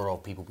the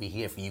world, people. We're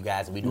here for you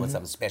guys, and we're doing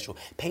something special.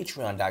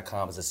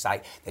 Patreon.com is a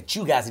site that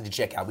you guys need to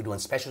check out. We're doing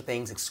special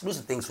things,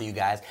 exclusive things for you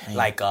guys,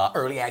 like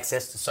early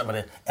access to some of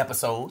the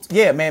episodes.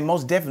 Yeah, man,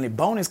 most definitely.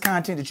 Bonus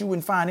content that you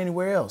wouldn't find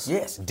anywhere else.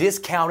 Yes,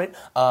 discounted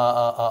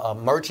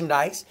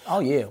merchandise.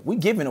 Oh, yeah. We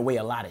giving away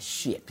a lot of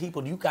shit.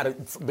 People, you gotta,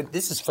 but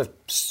this is for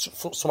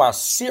our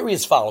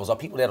serious followers, our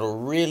people that are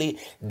really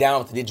down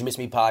with the Did You Miss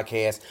Me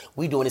podcast.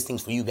 We doing these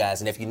things for you guys.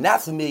 And if you're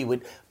not familiar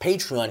with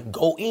Patreon,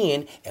 go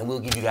in and we'll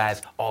give you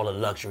guys all the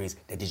luxuries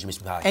that Did You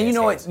Miss Me podcast And you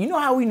know has. what? You know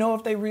how we know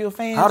if they real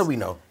fans? How do we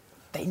know?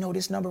 They know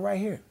this number right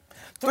here.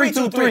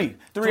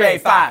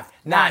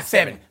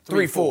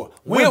 323-385-9734.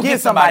 We'll get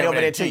somebody over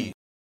there to you.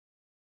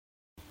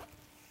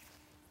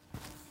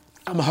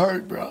 I'm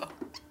hurt, bro.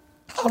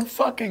 I'm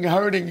fucking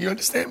hurting. You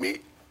understand me?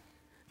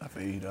 I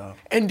feel you, dog.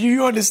 And do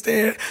you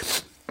understand?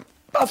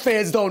 My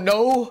fans don't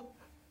know.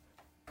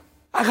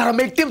 I gotta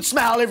make them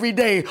smile every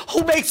day.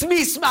 Who makes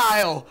me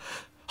smile?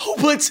 Who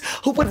puts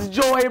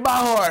joy in my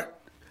heart?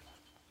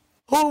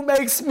 Who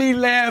makes me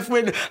laugh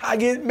when I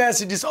get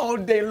messages all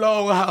day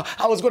long how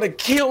I was gonna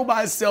kill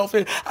myself,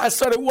 and I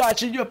started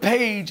watching your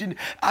page, and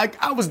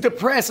I was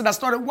depressed and I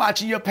started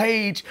watching your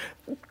page.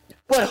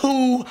 But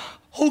who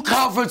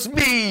comforts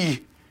me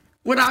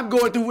when I'm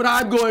going through what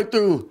I'm going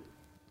through?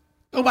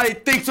 Nobody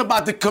thinks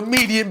about the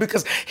comedian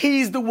because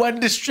he's the one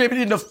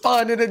distributing the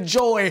fun and the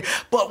joy.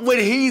 But when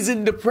he's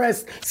in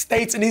depressed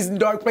states and he's in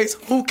dark place,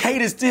 who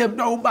caters to him?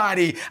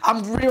 Nobody.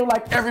 I'm real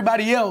like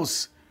everybody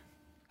else.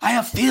 I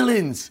have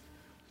feelings.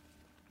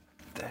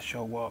 That's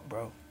your walk,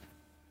 bro.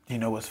 You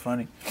know what's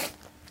funny?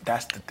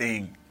 That's the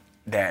thing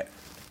that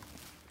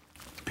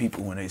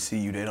people, when they see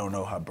you, they don't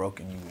know how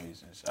broken you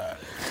is inside.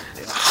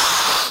 They don't know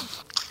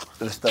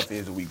the stuff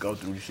is that we go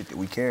through, the shit that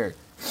we carry.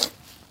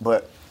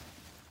 But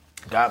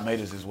God made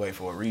us this way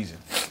for a reason.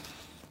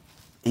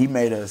 He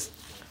made us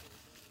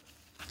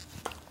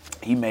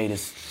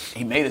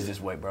this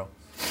way, bro.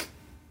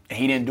 And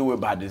he didn't do it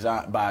by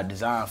a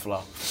design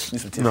flaw.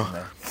 Need some tips,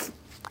 man.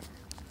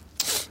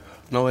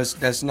 No,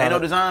 that's not. Ain't no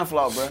design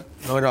flaw, bro.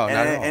 No, at all. And,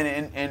 not at all.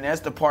 and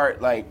that's the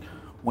part, like,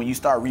 when you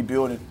start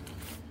rebuilding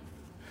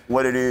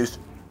what it is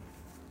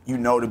you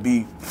know to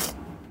be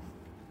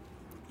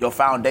your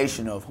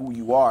foundation of who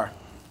you are,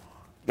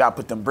 you gotta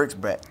put them bricks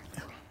back.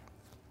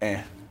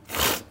 And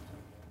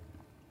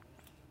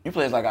you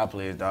play like I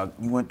played, dog.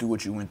 You went through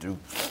what you went through.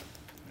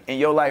 In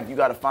your life, you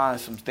gotta find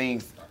some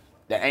things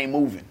that ain't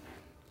moving.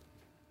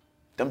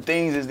 Them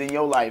things is in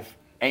your life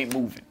ain't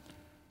moving.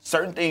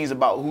 Certain things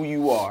about who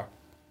you are,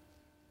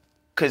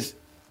 because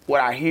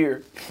what I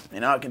hear,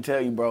 and I can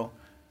tell you, bro,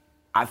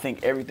 I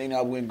think everything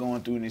I've been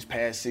going through in these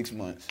past 6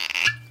 months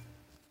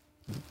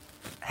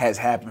has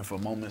happened for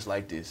moments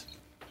like this.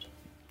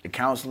 The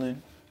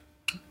counseling,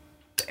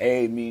 the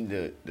aid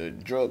meeting, the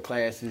drug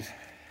classes,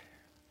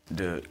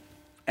 the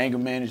anger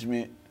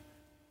management,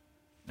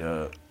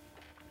 the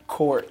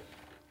court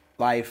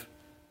life,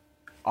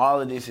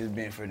 all of this has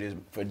been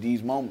for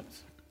these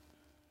moments.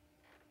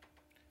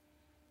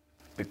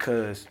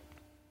 Because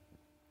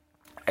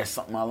that's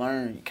something I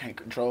learned. You can't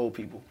control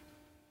people.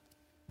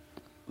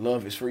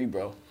 Love is free,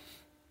 bro.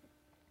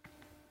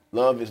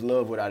 Love is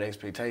love without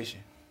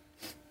expectation.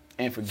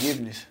 And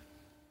forgiveness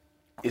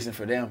isn't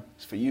for them,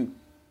 it's for you.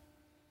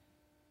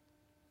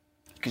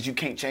 Because you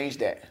can't change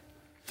that.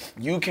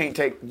 You can't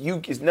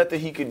it's nothing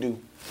he could do.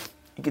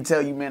 He can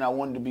tell you, man, I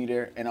wanted to be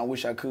there and I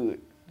wish I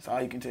could. That's all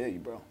he can tell you,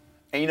 bro.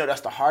 And you know,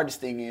 that's the hardest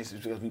thing is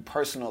because we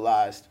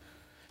personalized.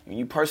 When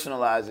you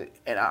personalize it,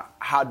 and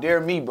how dare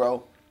me,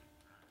 bro?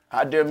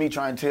 How dare me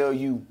try and tell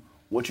you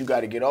what you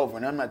got to get over?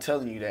 And I'm not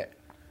telling you that.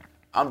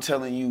 I'm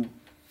telling you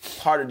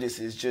part of this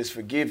is just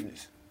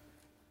forgiveness.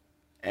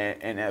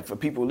 And for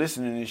people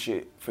listening to this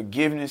shit,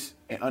 forgiveness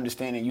and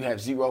understanding you have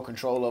zero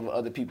control over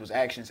other people's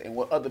actions, and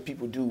what other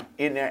people do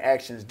in their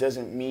actions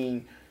doesn't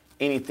mean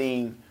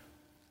anything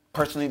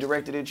personally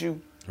directed at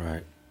you.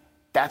 Right.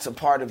 That's a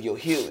part of your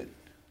healing.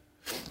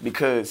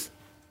 Because,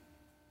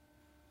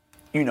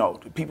 you know,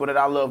 the people that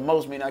I love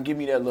most may not give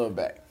me that love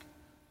back.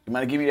 They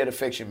might give me that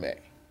affection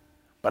back.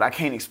 But I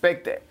can't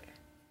expect that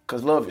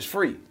because love is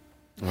free.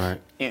 Right.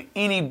 In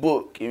any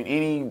book, in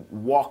any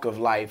walk of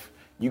life,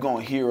 you're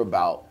going to hear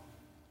about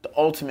the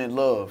ultimate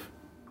love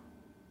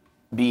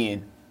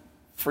being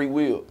free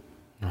will.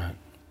 Right.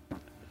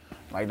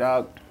 Like,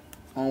 dog,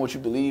 I don't know what you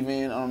believe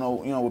in. I don't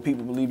know, you know, what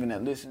people believe in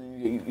that listen.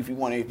 If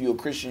you're a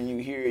Christian, you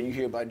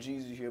hear about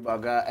Jesus, you hear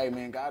about God. Hey,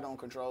 man, God don't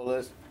control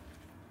us.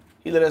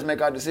 He let us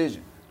make our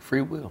decision.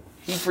 Free will.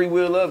 He free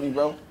will love you,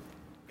 bro.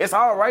 It's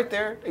all right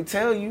there. They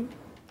tell you.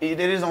 It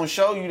just don't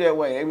show you that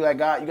way. They be like,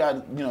 God, you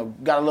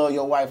gotta love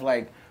your wife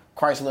like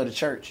Christ loved the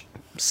church.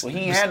 Well, he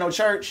ain't had no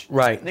church.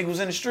 Right. Nigga was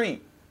in the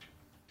street.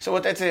 So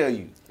what that tell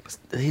you?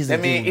 That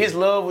means his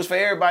love was for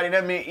everybody.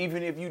 That means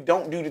even if you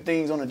don't do the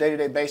things on a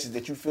day-to-day basis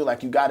that you feel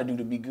like you got to do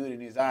to be good in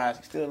his eyes,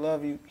 he still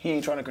love you. He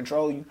ain't trying to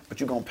control you, but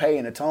you're going to pay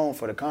and atone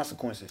for the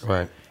consequences.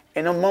 Right.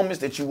 And the moments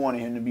that you wanted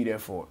him to be there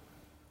for,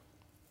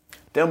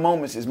 them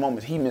moments is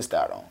moments he missed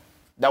out on.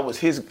 That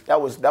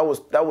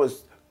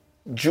was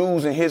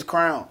jewels in his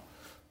crown.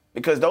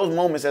 Because those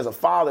moments as a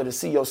father to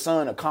see your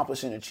son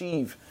accomplish and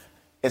achieve,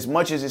 as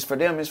much as it's for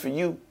them, it's for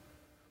you.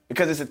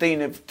 Because it's a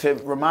thing to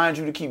remind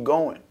you to keep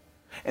going.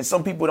 And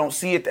some people don't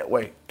see it that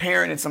way.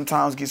 Parenting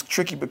sometimes gets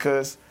tricky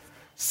because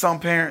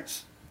some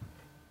parents,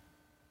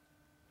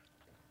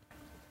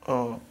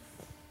 I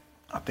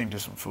think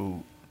there's some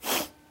food.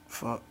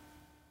 Fuck.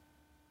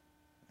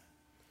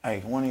 Hey,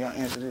 one of y'all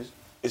answer this?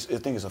 I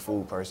think it's a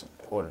food person.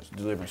 Orders,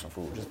 delivering some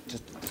food.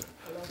 Just,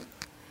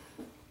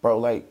 bro,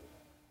 like,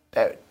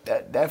 that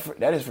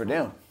is for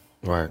them.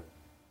 Right.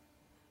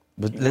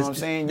 But you know what I'm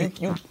saying?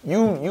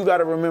 You got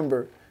to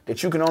remember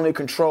that you can only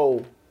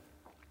control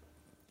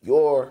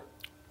your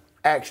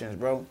actions,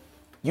 bro.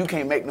 You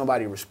can't make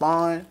nobody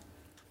respond.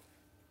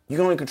 You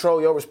can only control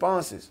your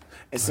responses.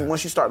 And see,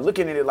 once you start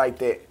looking at it like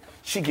that,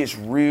 shit gets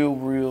real,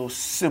 real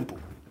simple.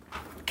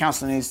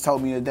 Counseling has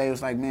told me today, it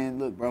was like, man,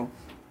 look, bro.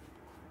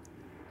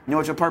 You know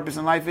what your purpose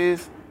in life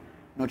is? You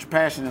know what your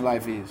passion in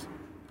life is?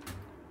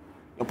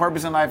 Your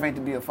purpose in life ain't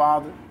to be a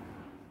father.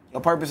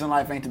 Your purpose in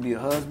life ain't to be a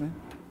husband.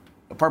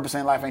 Your purpose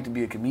in life ain't to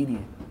be a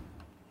comedian.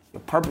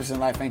 Your purpose in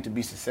life ain't to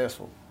be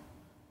successful.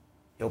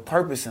 Your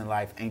purpose in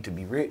life ain't to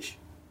be rich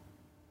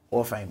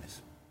or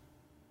famous.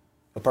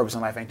 Your purpose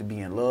in life ain't to be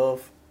in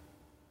love.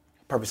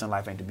 Your purpose in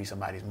life ain't to be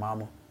somebody's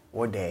mama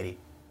or daddy.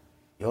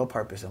 Your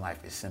purpose in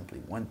life is simply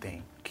one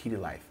thing, key to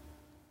life.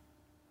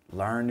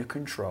 Learn to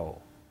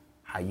control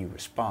how you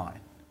respond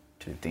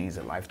to the things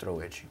that life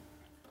throw at you.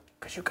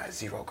 Because you got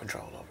zero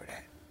control over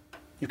that.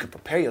 You can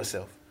prepare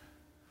yourself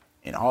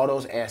in all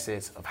those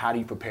assets of how do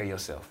you prepare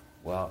yourself?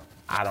 Well,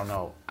 I don't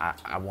know.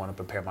 I want to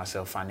prepare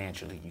myself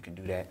financially. You can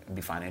do that and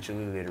be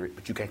financially literate,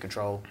 but you can't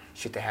control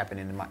shit that happen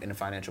in the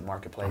financial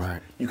marketplace.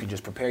 Right. You can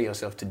just prepare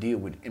yourself to deal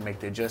with it and make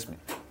the adjustment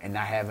and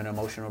not have an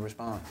emotional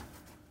response.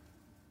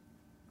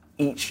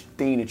 Each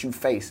thing that you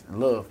face and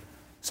love,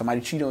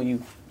 somebody cheat on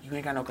you, you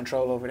ain't got no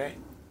control over that.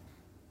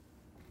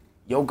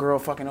 Your girl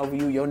fucking over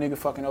you, your nigga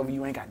fucking over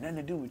you ain't got nothing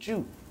to do with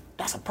you.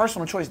 That's a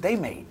personal choice they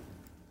made.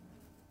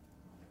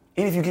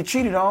 And if you get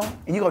cheated on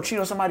and you go cheat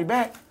on somebody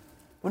back,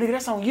 well, nigga,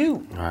 that's on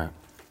you. Right.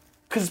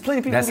 Because there's plenty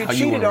of people That's who how get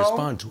you cheated want to on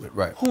respond to it,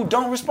 right? who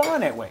don't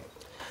respond that way.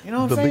 You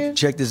know what I'm But saying?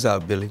 check this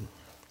out, Billy.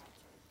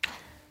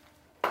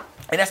 And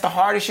that's the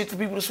hardest shit for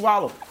people to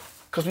swallow.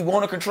 Because we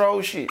want to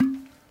control shit.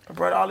 But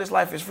brother, all this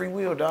life is free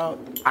will, dog.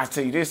 I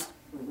tell you this,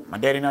 my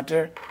daddy not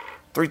there.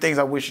 3 things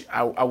I wish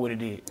I would have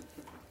did.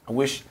 I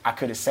wish I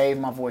could have saved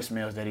my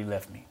voicemails that he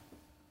left me.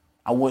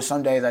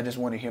 Some days I just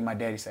want to hear my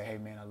daddy say, hey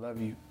man, I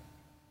love you.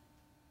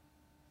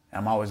 And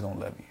I'm always gonna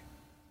love you.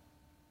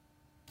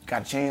 You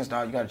got a chance,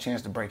 dog. You got a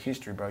chance to break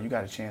history, bro. You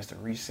got a chance to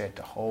reset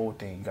the whole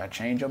thing. You got to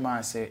change your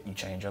mindset. You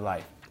change your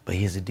life. But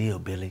here's the deal,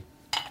 Billy.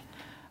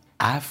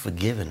 I've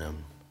forgiven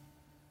him,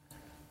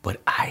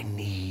 but I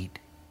need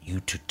you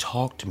to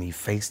talk to me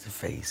face to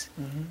face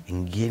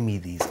and give me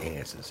these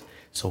answers.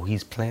 So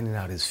he's planning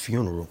out his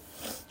funeral.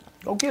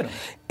 Go get him.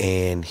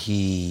 And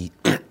he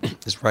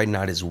is writing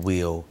out his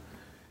will.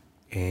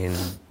 And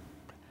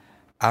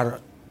I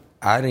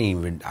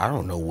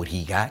don't know what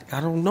he got. I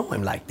don't know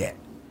him like that.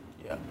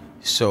 Yeah.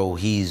 So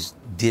he's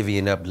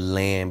divvying up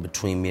land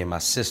between me and my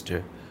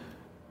sister.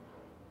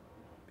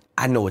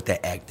 I know what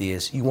that act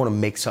is. You want to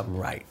make something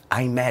right.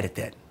 I ain't mad at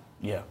that.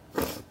 Yeah.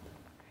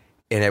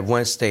 And at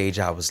one stage,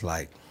 I was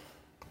like,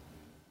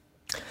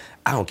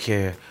 I don't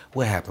care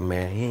what happened,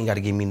 man. He ain't got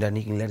to give me nothing.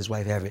 He can let his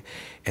wife have it.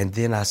 And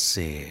then I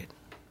said,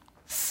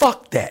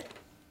 fuck that.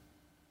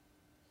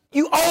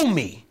 You owe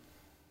me.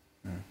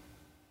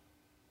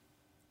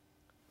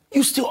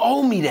 You still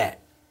owe me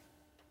that.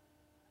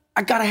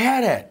 I gotta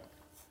have that.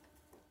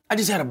 I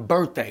just had a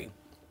birthday.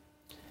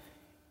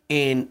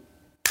 And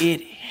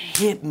it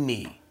hit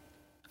me.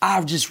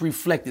 I've just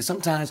reflected.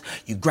 Sometimes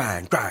you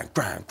grind,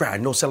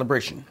 no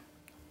celebration.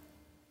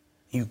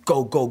 You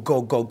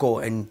go,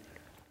 and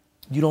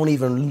you don't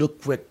even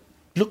look where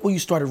you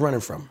started running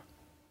from,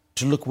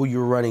 to look where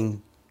you're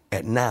running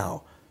at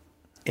now.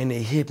 And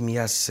it hit me,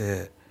 I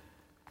said,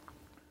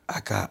 I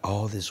got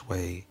all this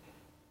way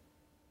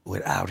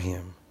without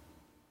him.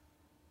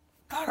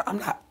 I'm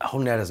not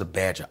holding that as a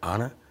badge of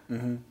honor.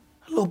 A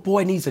little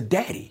boy needs a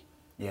daddy.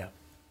 Yeah.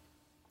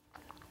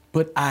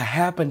 But I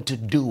happened to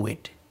do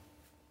it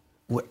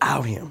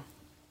without him.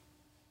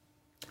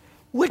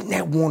 Wouldn't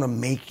that want to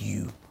make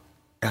you,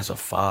 as a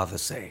father,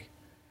 say,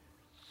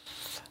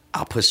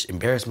 I'll push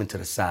embarrassment to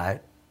the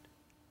side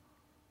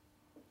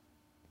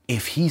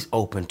if he's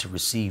open to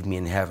receive me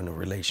and having a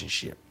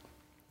relationship?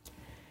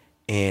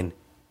 And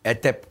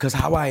at that, because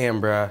how I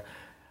am, bruh,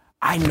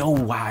 I know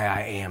why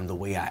I am the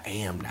way I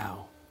am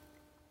now.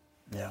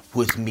 Yeah.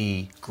 With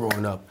me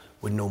growing up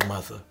with no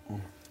mother.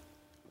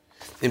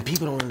 And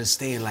people don't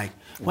understand, like,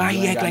 why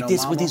he act like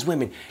this with these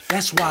women.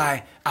 That's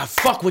why I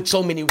fuck with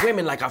so many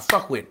women like I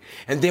fuck with.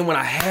 And then when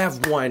I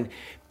have one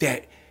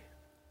that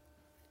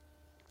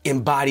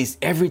embodies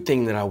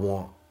everything that I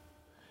want,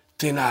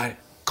 then I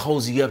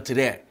cozy up to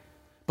that.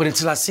 But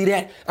until I see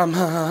that,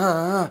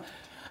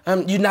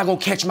 you're not gonna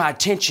catch my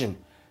attention,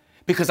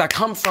 because I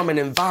come from an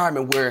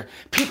environment where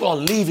people are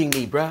leaving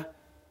me, bruh.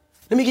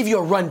 Let me give you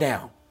a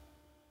rundown.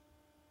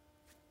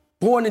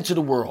 Born into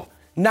the world,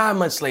 9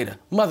 months later,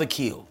 mother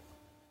killed.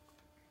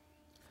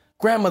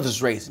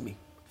 Grandmother's raising me.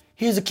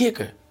 Here's the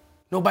kicker.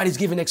 Nobody's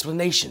giving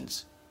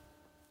explanations.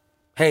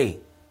 Hey,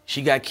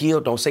 she got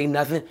killed, don't say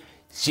nothing.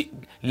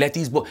 Let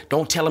these boys,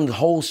 don't tell them the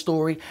whole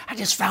story. I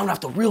just found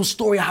out the real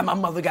story of how my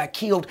mother got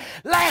killed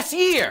last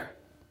year.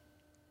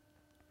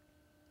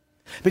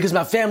 Because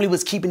my family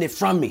was keeping it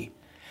from me.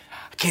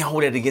 I can't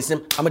hold that against them.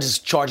 I'm gonna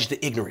just charge it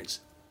to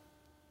ignorance.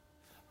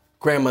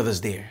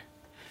 Grandmother's there.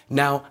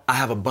 Now I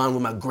have a bond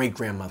with my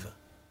great-grandmother.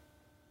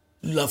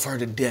 Love her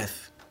to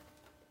death.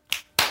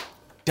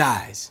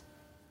 Dies.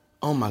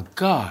 Oh my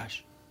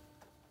gosh.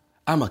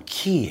 I'm a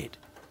kid.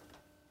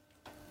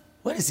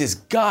 What is this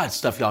God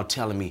stuff y'all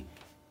telling me?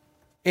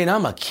 And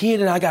I'm a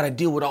kid and I gotta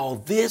deal with all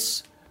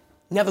this?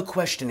 Never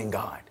questioning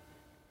God.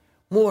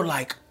 More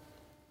like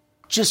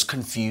just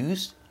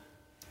confused.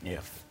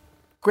 Yeah.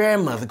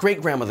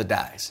 Great-grandmother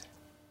dies.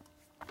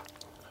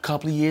 A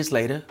couple of years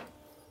later,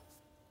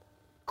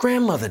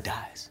 grandmother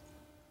dies.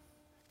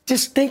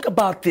 Just think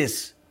about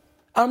this.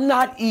 I'm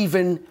not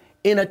even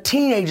in a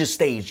teenager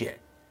stage yet.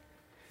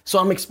 So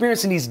I'm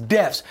experiencing these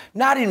deaths,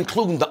 not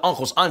including the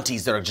uncles,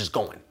 aunties that are just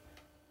going.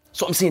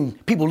 So I'm seeing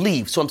people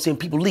leave. So I'm seeing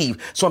people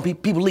leave. So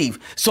people leave.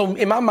 So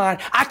in my mind,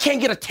 I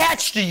can't get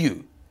attached to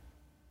you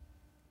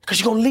because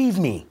you're going to leave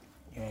me.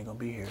 You ain't going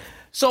to be here.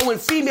 So when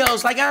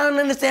females like, I don't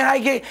understand how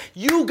you get,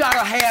 you got to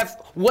have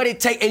what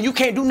it takes, and you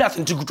can't do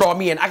nothing to draw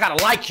me in. I got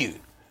to like you.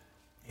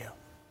 Yeah.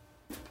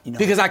 You know,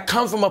 because I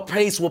come from a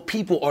place where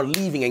people are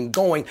leaving and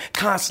going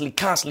constantly.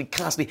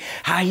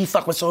 How he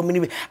fuck with so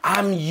many.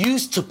 I'm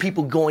used to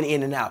people going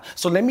in and out.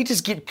 So let me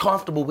just get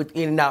comfortable with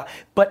in and out.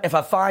 But if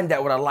I find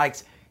that what I like,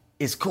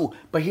 it's cool.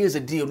 But here's the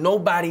deal.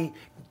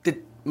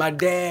 My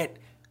dad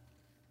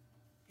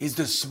is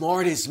the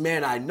smartest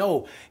man I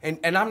know. And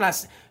I'm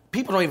not,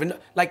 people don't even know.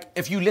 Like,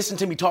 if you listen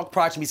to me talk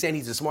prior to me saying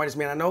he's the smartest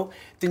man I know,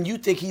 then you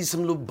think he's some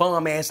little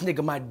bum ass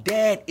nigga. My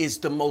dad is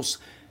the most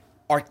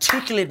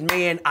articulate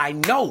man I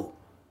know.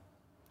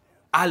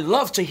 I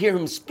love to hear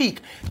him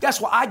speak. That's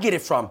where I get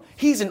it from.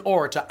 He's an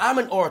orator. I'm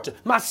an orator.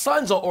 My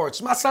sons are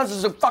orators. My sons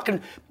is a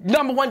fucking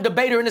 #1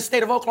 debater in the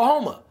state of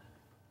Oklahoma.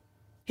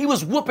 He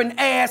was whooping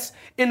ass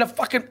he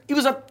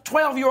was a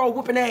 12-year-old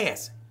whooping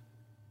ass.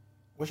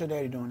 What's your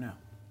daddy doing now?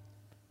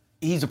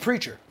 He's a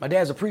preacher. My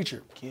dad's a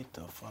preacher. Get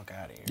the fuck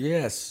out of here.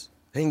 Yes.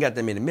 He ain't got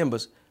that many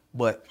members,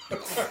 but.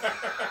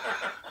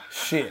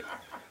 Shit.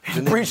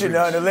 He's preaching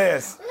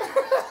nonetheless.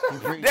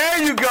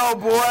 There you go,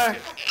 boy.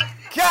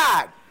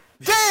 God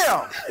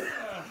damn.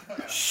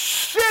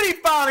 Shit, he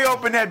finally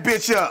opened that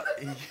bitch up.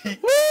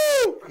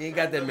 Woo! He ain't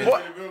got that many.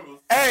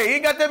 Hey, he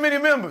ain't got that many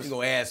members. He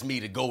gonna ask me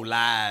to go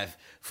live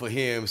for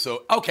him.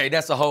 So, okay,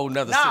 that's a whole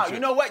nother situation. You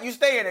know what? You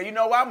stay in there. You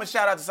know what? I'm gonna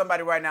shout out to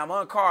somebody right now. My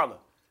Aunt Carla.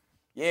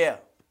 Yeah,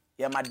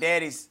 my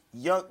daddy's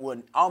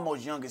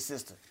almost youngest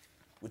sister.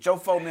 With your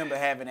 4 member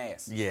having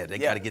ass. Yeah, they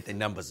gotta get their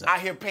numbers up.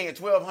 Out here paying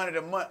 $1,200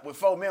 a month with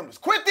 4 members.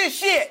 Quit this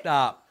shit.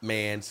 Stop,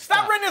 man.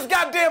 Stop renting this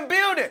goddamn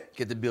building.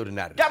 Get the building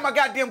out of there. Got my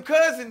goddamn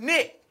cousin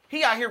Nick.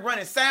 He out here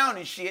running sound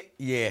and shit.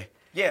 Yeah.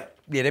 Yeah.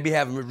 Yeah, they be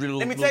having real.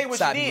 Let me tell you what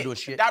she did.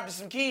 Shit. Adopted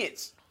some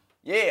kids.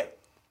 Yeah.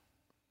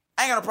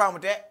 I ain't got no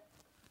problem with that.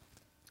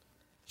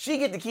 She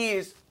get the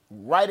kids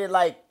right at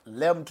like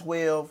 11,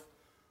 12.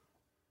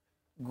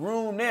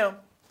 Groom them.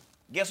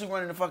 Guess who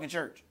running the fucking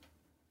church?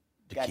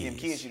 Goddamn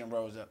kids she done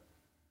rose up.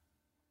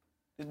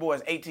 This boy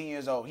is 18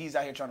 years old. He's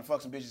out here trying to fuck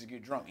some bitches and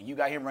get drunk. And you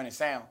got him running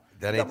sound.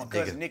 You got my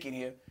cousin Nick in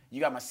here. You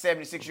got my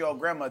 76-year-old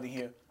grandmother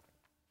here.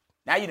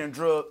 Now you done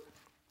drug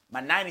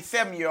my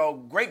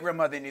 97-year-old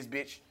great-grandmother in this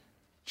bitch.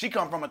 She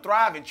come from a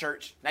thriving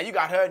church. Now you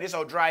got her in this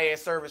old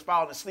dry-ass service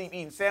falling asleep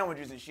eating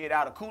sandwiches and shit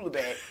out of cooler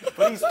bag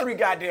for these 3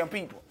 goddamn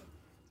people.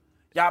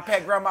 Y'all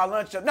pack grandma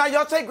lunch up. Now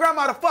y'all take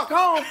grandma the fuck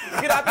home.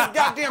 Get out this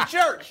goddamn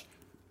church.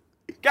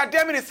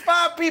 Goddamn it, it's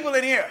 5 people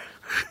in here.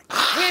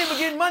 We ain't even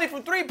getting money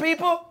from 3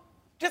 people.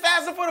 Just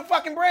ask them for the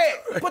fucking bread.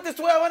 Put this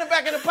 $1,200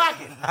 back in the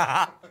pocket.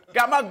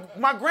 Got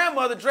my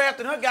grandmother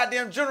drafting her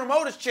goddamn General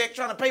Motors check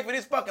trying to pay for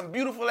this fucking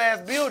beautiful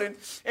ass building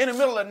in the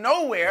middle of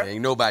nowhere. There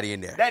ain't nobody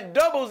in there. That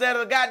doubles as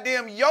a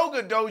goddamn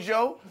yoga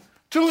dojo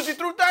Tuesday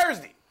through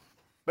Thursday.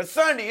 But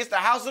Sunday, it's the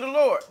house of the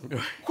Lord.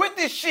 Quit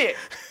this shit.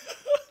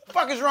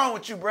 Fuck is wrong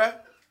with you, bruh?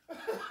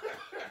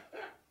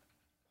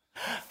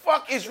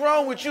 Fuck is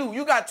wrong with you?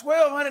 You got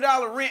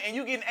 $1,200 rent and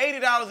you getting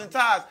 $80 in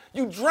tithes.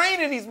 You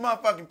draining these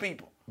motherfucking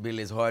people.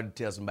 Billy, it's hard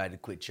to tell somebody to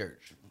quit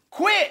church.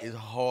 Quit. It's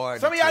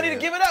hard. Some of y'all need to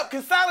give it up.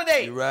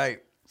 Consolidate. You're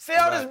right.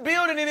 Sell this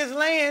building and this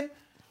land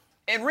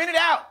and rent it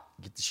out.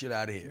 Get the shit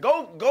out of here.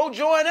 Go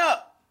join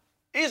up.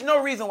 There's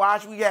no reason why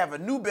we have a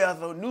New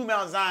Bethel, New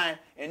Mount Zion,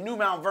 and New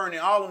Mount Vernon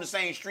all on the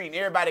same street and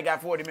everybody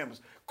got 40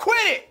 members. Quit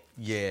it.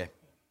 Yeah.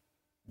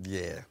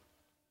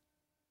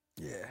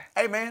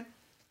 Hey, man.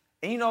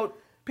 And you know,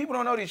 people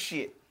don't know this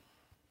shit.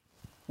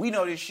 We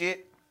know this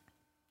shit.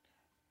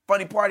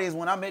 Funny part is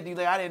when I met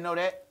D-Lay, I didn't know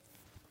that.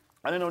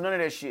 I didn't know none of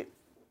that shit.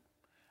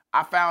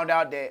 I found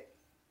out that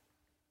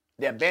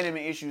the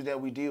abandonment issues that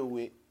we deal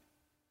with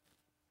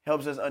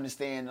helps us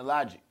understand the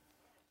logic.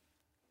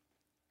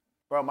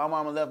 Bro, my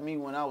mama left me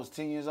when I was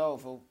 10 years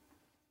old, fool.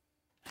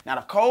 Now,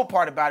 the cold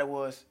part about it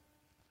was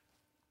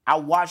I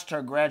watched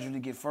her gradually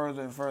get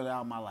further and further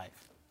out of my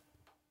life.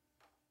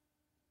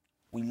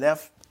 We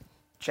left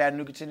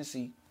Chattanooga,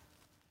 Tennessee,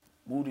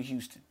 moved to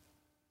Houston.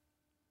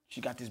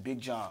 She got this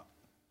big job.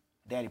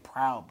 Daddy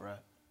proud, bruh.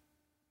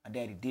 My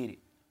daddy did it.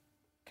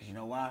 Because you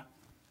know why?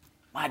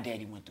 My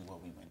daddy went through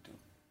what we went through.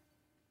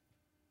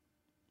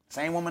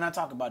 Same woman I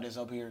talk about this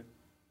up here,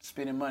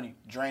 spending money,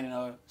 draining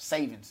her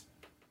savings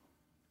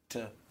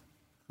to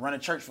run a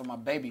church for my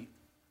baby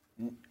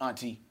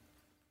auntie.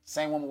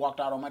 Same woman walked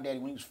out on my daddy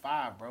when he was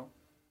 5, bro.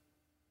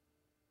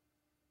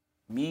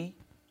 Me,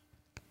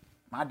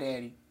 my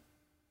daddy,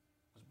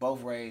 was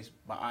both raised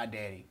by our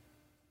daddy,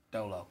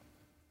 Dolo.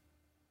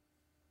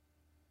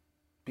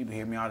 People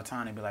hear me all the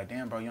time, they be like,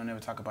 damn, bro, you don't never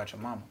talk about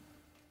your mama.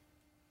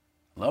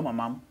 Love my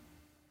mama.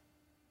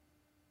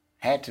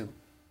 Had to.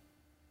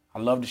 I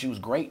loved her. She was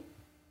great.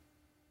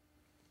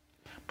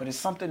 But it's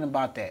something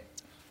about that.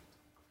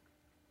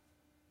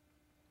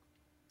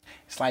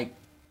 It's like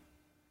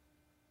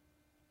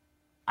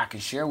I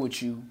can share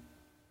with you,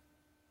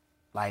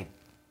 like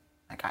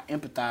I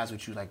empathize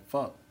with you, like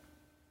fuck.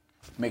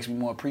 It makes me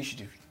more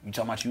appreciative. You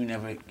talking about you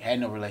never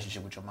had no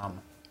relationship with your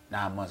mama.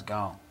 9 months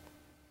gone.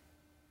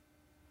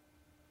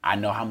 I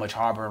know how much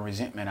harbor and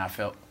resentment I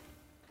felt.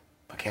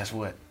 But guess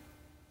what?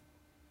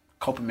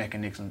 Coping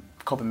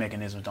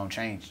mechanisms don't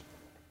change.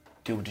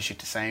 Deal with this shit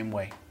the same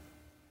way.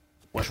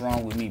 What's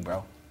wrong with me,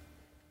 bro?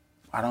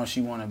 Why don't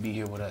she want to be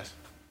here with us?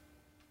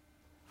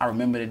 I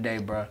remember the day,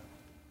 bro.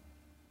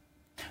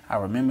 I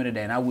remember the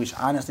day, and I wish,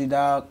 honestly,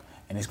 dog,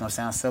 and it's gonna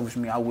sound selfish to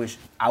me, I wish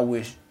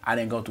I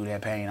didn't go through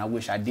that pain. I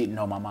wish I didn't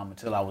know my mama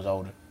until I was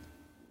older,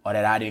 or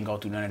that I didn't go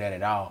through none of that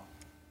at all.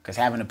 Cause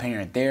having a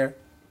parent there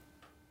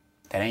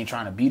that ain't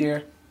trying to be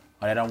there,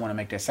 or that don't want to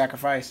make that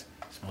sacrifice,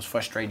 it's the most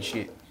frustrating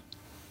shit.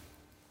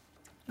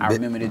 I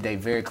remember the day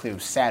very clear. It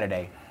was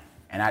Saturday.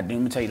 And let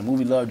me tell you, the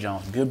movie Love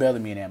Jones, Bill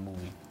Bellamy in that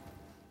movie.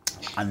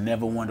 I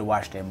never wanted to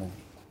watch that movie.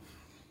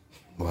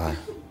 Why?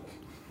 You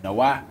know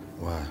why?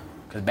 Why?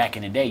 Because back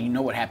in the day, you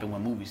know what happened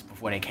with movies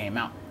before they came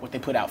out. What they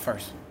put out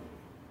first?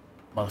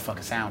 Motherfucking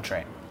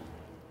soundtrack.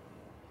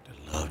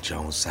 The Love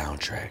Jones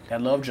soundtrack.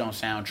 That Love Jones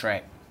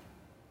soundtrack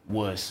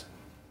was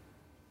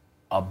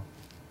a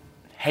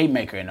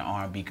haymaker in the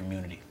R&B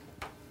community.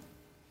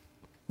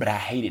 But I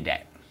hated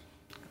that.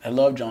 That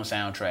Love Jones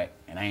soundtrack,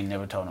 and I ain't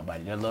never told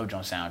nobody, that Love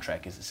Jones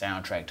soundtrack is the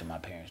soundtrack to my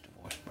parents'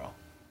 divorce, bro.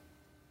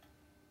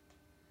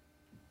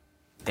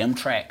 Them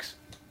tracks,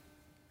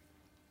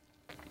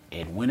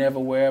 and whenever,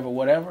 wherever,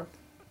 whatever,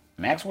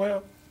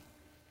 Maxwell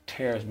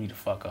tears me the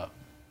fuck up.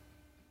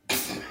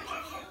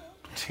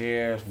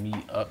 Tears me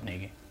up,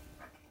 nigga.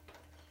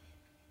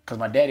 Cause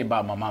my daddy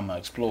bought my mama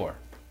Explorer.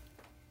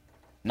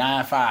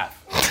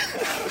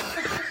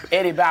 9.5.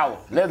 Eddie Bauer,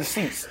 leather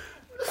seats.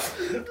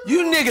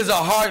 You niggas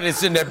are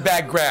heartless in the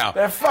background.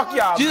 Man, fuck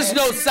y'all, Just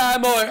know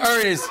Simon and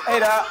Ernest. Hey,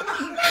 dog.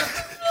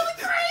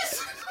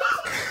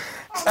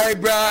 Hey,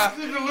 bruh.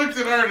 Nigga looked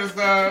at Ernest,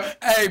 dog.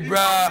 Hey,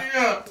 bruh.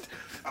 Yeah.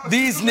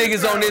 These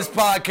niggas on this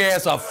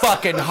podcast are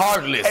fucking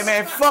heartless. Hey,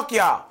 man, fuck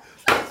y'all.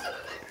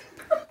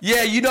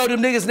 Yeah, you know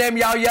them niggas' name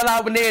y'all yell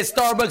out when they at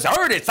Starbucks.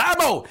 Ernest,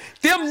 Simon.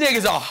 Them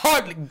niggas are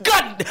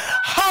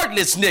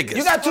heartless niggas.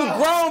 You got two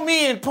grown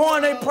men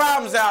pouring their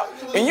problems out,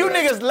 and you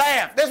niggas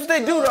laugh. That's what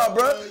they do, though,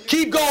 bro.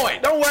 Keep going.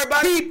 Don't worry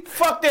about it.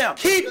 Fuck them.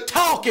 Keep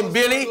talking,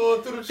 Billy.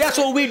 That's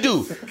what we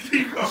do.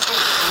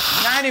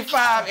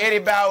 95 Eddie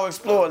Bauer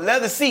Explorer,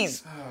 leather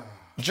seats.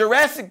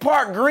 Jurassic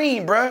Park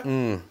green,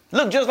 bruh.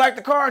 Look just like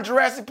the car in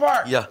Jurassic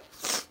Park. Yeah.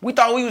 We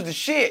thought we was the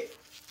shit.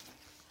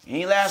 It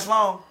ain't last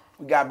long.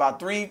 We got about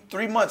three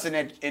months in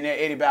that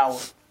Eddie Bauer.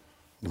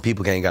 The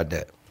people ain't got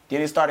that.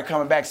 Then it started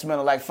coming back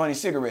smelling like funny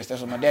cigarettes.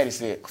 That's what my daddy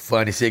said.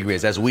 Funny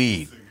cigarettes, that's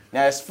weed.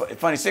 Now that's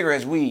funny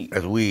cigarettes, weed.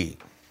 That's weed.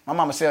 My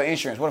mama sell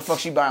insurance. Where the fuck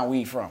she buying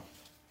weed from?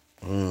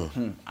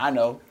 I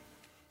know.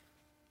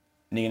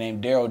 Nigga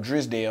named Daryl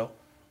Drisdale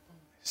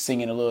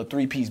singing a little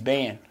 3-piece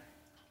band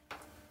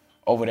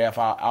over there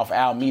off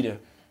Alameda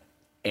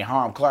in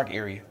Harlem Clark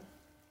area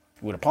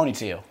with a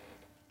ponytail.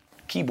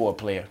 Keyboard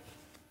player.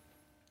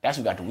 That's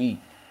who got the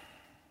weed.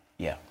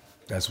 Yeah.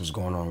 That's what's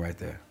going on right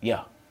there.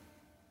 Yeah.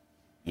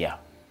 Yeah.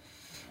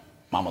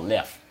 Mama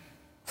left.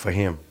 For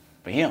him.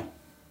 For him.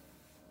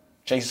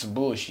 Chasing some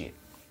bullshit.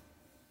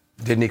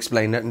 Didn't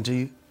explain nothing to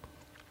you?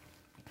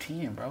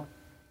 10, bro.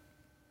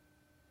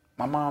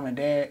 My mom and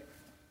dad,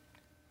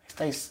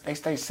 they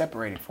stayed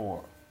separated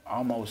for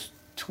almost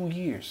 2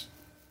 years.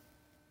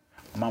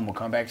 My mom would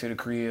come back to the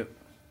crib.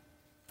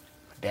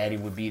 Daddy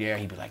would be there.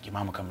 He'd be like, your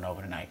mama coming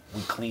over tonight.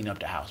 We clean up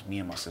the house, me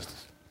and my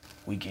sisters.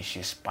 We get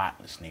shit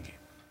spotless, nigga.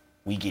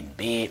 We get in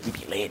bed, we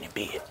be laying in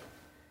bed.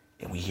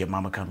 And we hear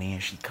mama come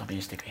in, she come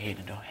in, stick her head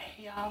in the door,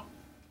 hey, y'all.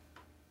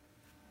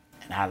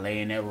 And I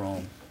lay in that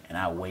room, and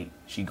I wait.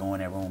 She go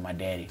in that room with my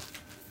daddy.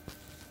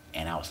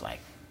 And I was like,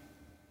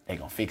 they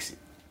gonna fix it.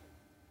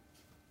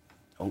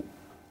 Oh.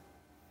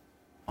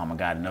 Mama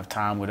got enough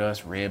time with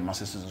us, read my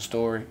sisters a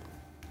story,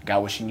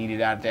 got what she needed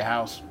out of that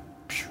house.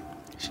 She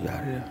out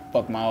of there.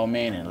 Fucked my old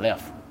man and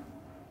left.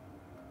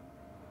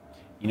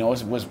 You know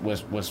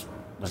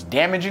what's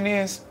damaging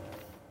is?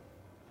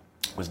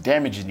 What's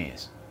damaging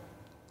is,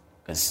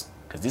 cause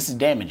this is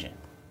damaging,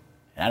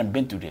 and I done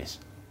been through this.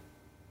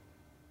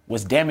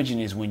 What's damaging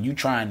is when you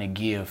trying to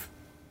give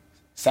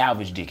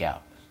salvage dick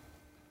out.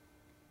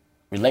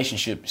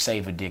 Relationship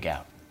saver dick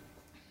out.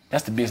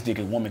 That's the best dick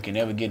a woman can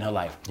ever get in her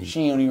life.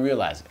 She don't even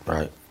realize it.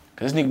 Right.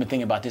 Cause this nigga been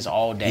thinking about this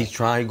all day. He's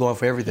trying to go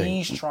for everything.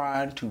 He's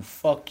trying to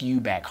fuck you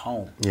back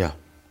home. Yeah.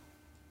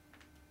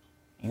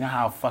 You know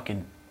how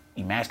fucking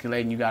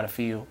emasculating you gotta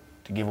feel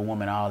to give a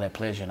woman all that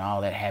pleasure and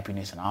all that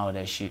happiness and all of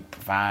that shit,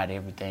 provide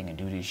everything and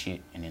do this shit,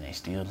 and then they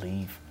still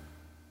leave.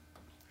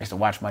 I used to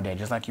watch my dad,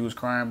 just like you was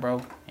crying, bro.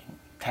 And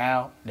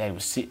Cal, Daddy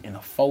would sit in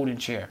a folding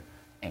chair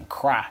and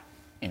cry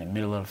in the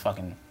middle of the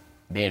fucking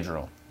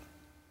bedroom.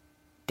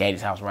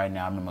 Daddy's house right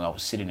now, I remember I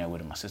was sitting there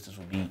with him. My sisters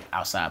would be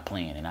outside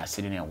playing, and I'd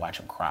sit in there and watch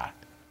him cry.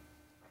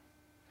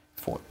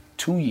 For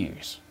 2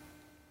 years,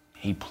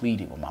 he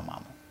pleaded with my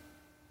mama.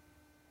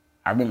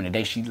 I remember the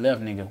day she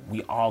left, nigga,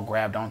 we all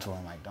grabbed onto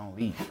him like, don't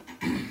leave.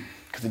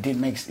 Cause it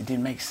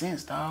didn't make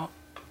sense, dog.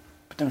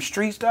 But them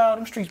streets, dog,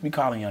 them streets be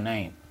calling your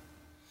name.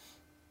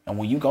 And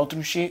when you go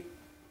through shit,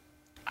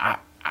 I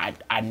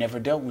never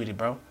dealt with it,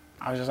 bro.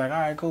 I was just like, all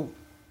right, cool.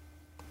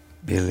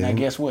 Billy. Now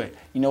guess what?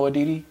 You know what,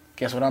 Didi?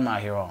 Guess what I'm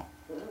out here on?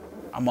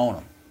 I'm on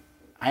them.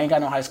 I ain't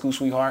got no high school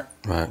sweetheart.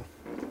 Right.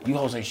 You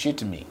hoes ain't shit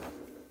to me.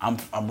 I'm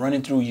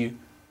running through you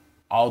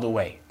all the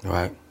way.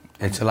 Right.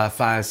 Until I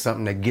find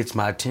something that gets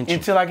my attention.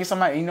 Until I get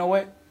somebody, you know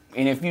what?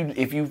 And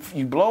if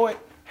you blow it,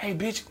 hey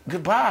bitch,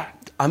 goodbye.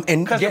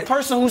 Because the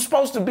person who's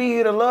supposed to be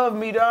here to love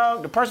me,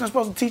 dog, the person who's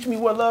supposed to teach me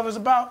what love is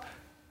about,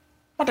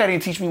 my dad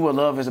didn't teach me what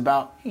love is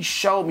about. He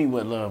showed me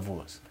what love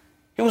was.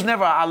 It was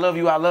never I love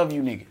you,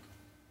 nigga.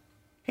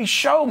 He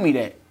showed me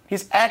that.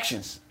 His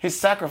actions, his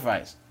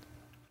sacrifice.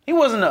 He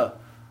wasn't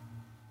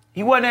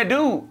that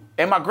dude.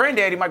 And my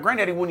granddaddy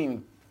wouldn't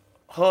even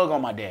hug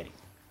on my daddy.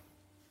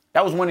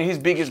 That was one of his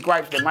biggest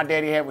gripes that my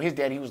daddy had with his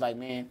daddy. He was like,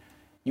 man,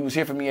 you was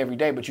here for me every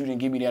day, but you didn't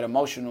give me that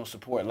emotional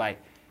support.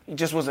 Like, he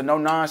just was a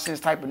no-nonsense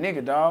type of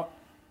nigga, dog.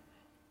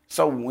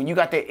 So when you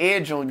got that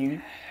edge on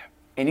you,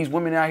 and these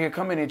women out here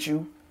coming at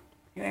you,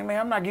 you ain't, man,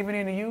 I'm not giving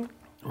in to you.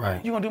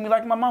 Right. You gonna do me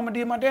like my mama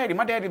did my daddy.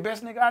 My daddy the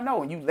best nigga I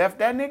know, and you left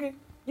that nigga?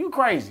 You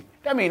crazy.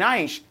 That mean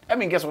guess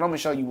what? I'm gonna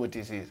show you what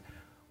this is.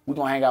 We're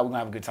gonna hang out, we're gonna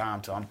have a good time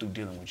till I'm through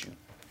dealing with you.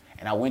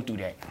 And I went through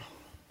that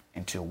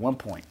until one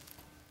point.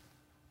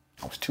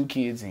 I was 2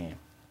 kids in,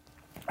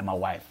 and my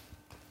wife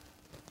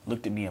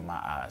looked at me in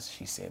my eyes.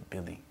 She said,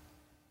 Billy,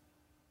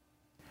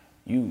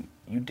 you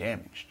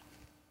damaged.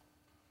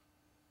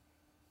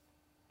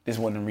 This is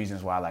one of the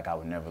reasons why, like, I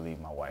would never leave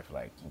my wife,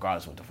 like,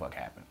 regardless of what the fuck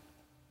happened.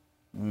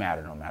 No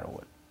matter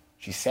what.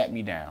 She sat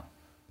me down.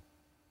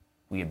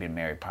 We had been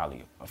married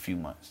probably a few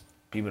months.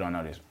 People don't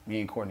know this. Me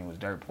and Courtney was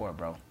dirt poor,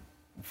 bro.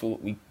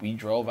 We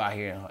drove out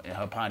here in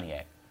her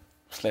Pontiac,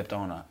 slept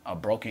on a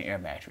broken air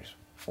mattress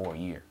for a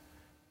year.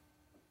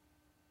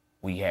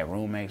 We had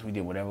roommates. We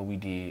did whatever we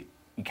did.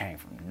 We came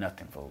from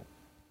nothing, fool.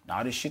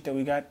 All this shit that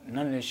we got,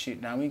 none of this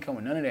shit. Now we ain't come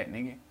with none of that,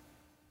 nigga.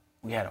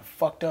 We had a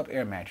fucked up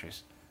air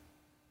mattress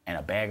and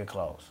a bag of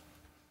clothes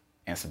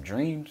and some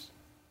dreams.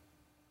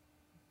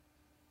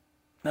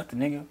 Nothing,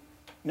 nigga.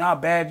 You know how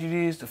bad it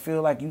is to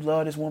feel like you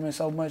love this woman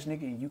so much,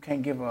 nigga, and you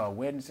can't give her a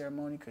wedding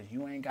ceremony because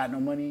you ain't got no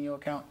money in your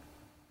account?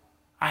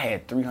 I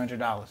had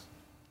 $300.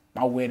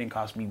 My wedding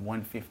cost me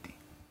 $150.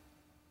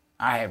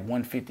 I had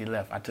 $150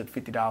 left. I took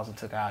 $50 and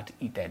took her out to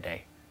eat that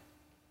day.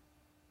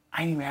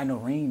 I ain't even had no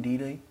ring,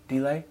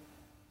 D-Lay.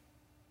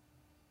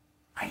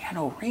 I ain't had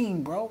no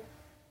ring, bro.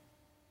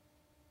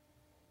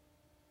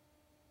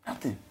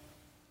 Nothing.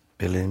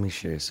 Billy, let me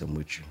share something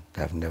with you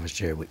that I've never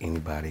shared with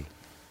anybody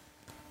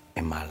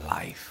in my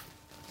life.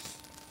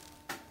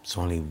 It's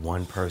only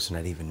one person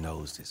that even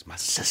knows this. My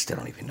sister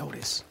don't even know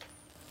this.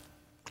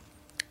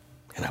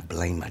 And I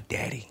blame my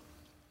daddy.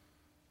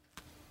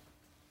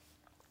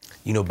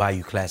 You know,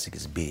 Bayou Classic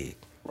is big.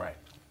 Right.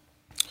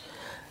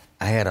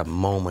 I had a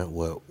moment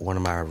where one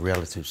of my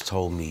relatives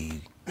told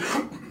me,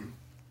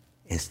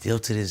 and still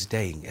to this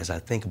day, as I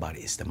think about it,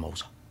 it's the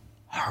most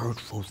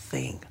hurtful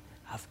thing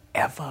I've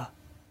ever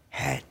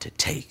had to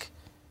take.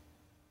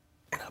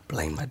 And I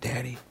blame my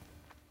daddy.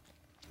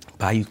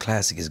 Bayou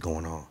Classic is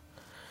going on.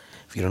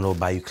 If you don't know what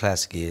Bayou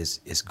Classic is,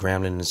 it's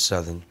Grambling in the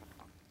Southern.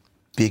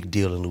 Big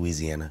deal in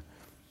Louisiana.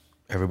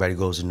 Everybody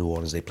goes to New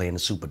Orleans. They play in the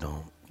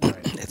Superdome.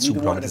 Right. Neither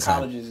one of the design.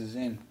 colleges is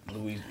in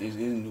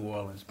New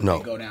Orleans. But No,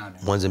 they go down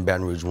there. one's in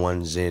Baton Rouge,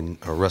 one's in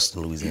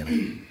Ruston,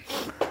 Louisiana.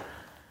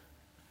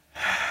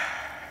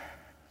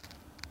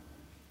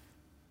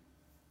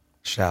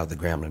 Shout out to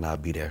Grambling, I'll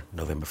be there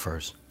November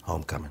 1st,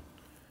 homecoming.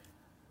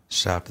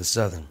 Shout out to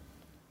Southern,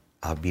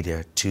 I'll be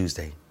there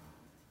Tuesday,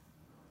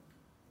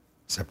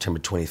 September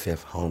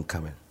 25th,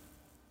 homecoming.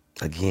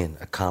 Again,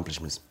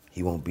 accomplishments,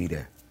 he won't be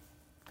there,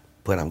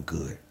 but I'm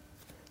good.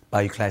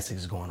 Bayou Classic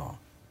is going on.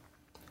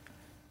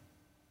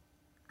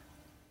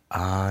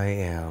 I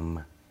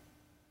am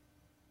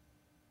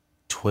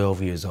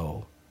 12 years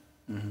old.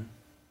 Mm-hmm.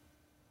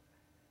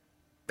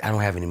 I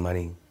don't have any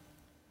money.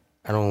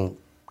 I don't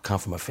come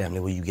from a family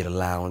where you get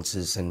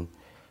allowances, and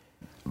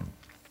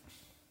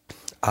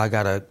I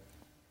gotta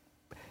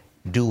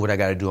do what I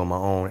gotta do on my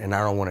own, and I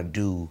don't wanna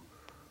do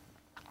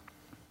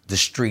the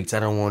streets.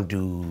 I'm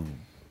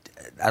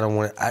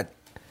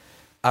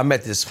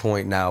at this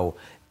point now,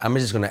 I'm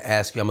just gonna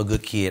ask you, I'm a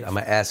good kid, I'm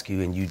gonna ask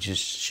you, and you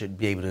just should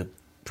be able to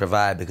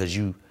provide because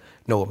you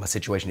know what my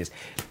situation is.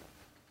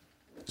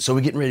 So we're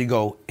getting ready to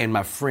go, and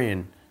my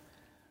friend,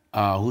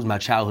 who's my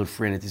childhood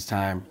friend at this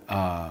time,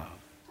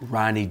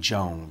 Ronnie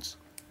Jones.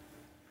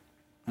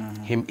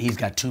 Mm-hmm. He's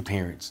got two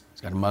parents.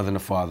 He's got a mother and a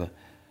father.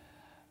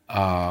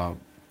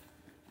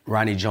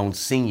 Ronnie Jones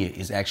Sr.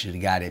 is actually the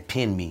guy that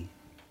pinned me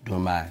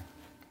during my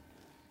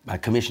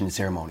commissioning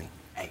ceremony.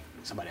 Hey,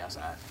 somebody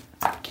outside.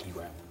 Can you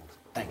grab one more?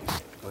 Thank you.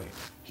 Go ahead.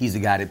 He's the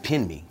guy that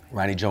pinned me.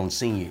 Ronnie Jones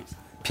Sr.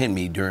 pinned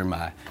me during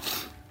my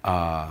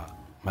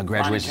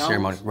graduation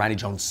ceremony. Ronnie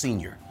Jones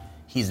Sr.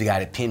 He's the guy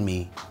that pinned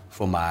me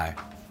for my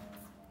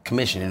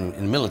commission in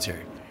the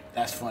military.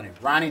 That's funny.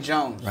 Ronnie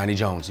Jones. Ronnie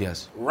Jones,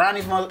 yes.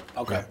 Ronnie's mother.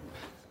 Okay. Yeah.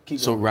 Keep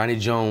So going. Ronnie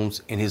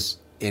Jones and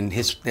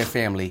their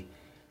family,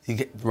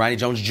 Ronnie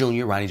Jones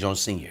Jr., Ronnie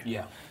Jones Sr.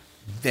 Yeah.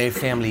 Their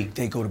family,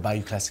 they go to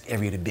Bayou Classic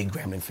every year. The big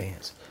Grambling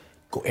fans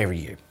go every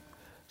year.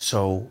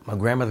 So my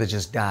grandmother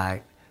just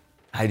died.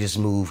 I just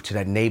moved to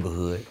that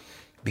neighborhood,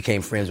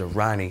 became friends with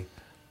Ronnie.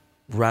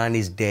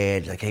 Ronnie's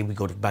dad, like, hey, we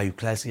go to Bayou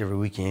Classic every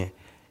weekend.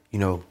 You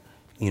know,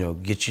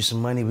 get you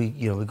some money. We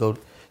go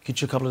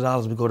get you a couple of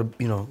dollars. We go to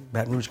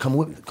Baton Rouge. Come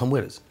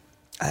with us.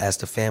 I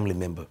asked a family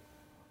member.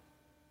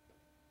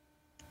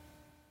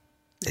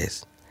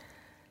 Yes.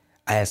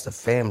 I asked a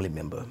family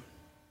member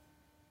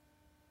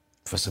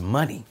for some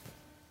money.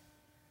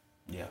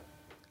 Yeah.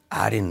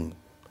 I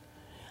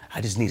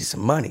just needed some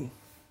money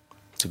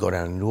to go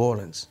down to New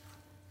Orleans.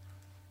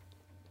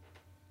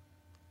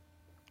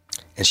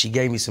 And she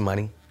gave me some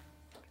money.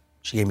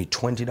 She gave me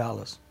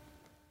 $20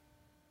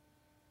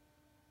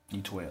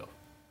 You 12.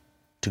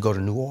 to go to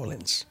New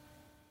Orleans.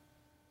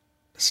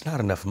 It's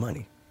not enough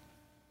money.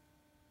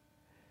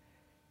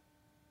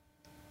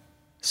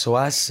 So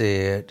I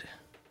said,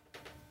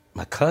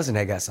 my cousin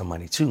had got some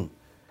money too.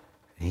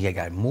 And he had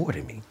got more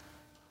than me.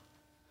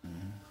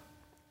 Mm-hmm.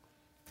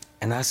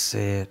 And I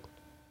said,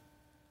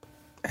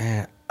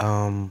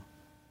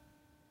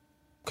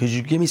 could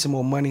you give me some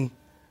more money?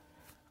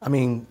 I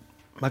mean,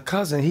 my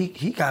cousin,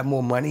 he got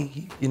more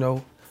money.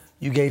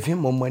 You gave him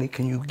more money.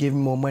 Can you give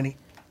me more money?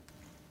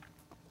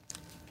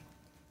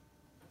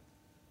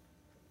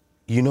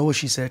 You know what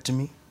she said to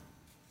me?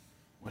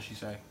 What'd she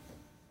say?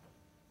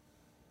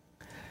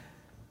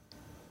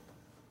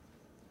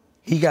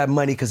 He got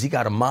money because he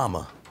got a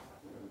mama.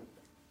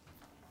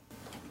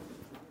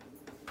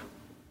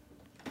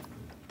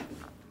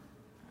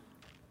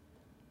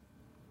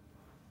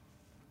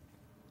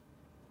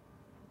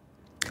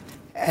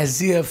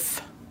 as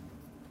if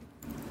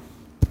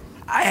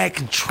I had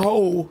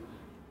control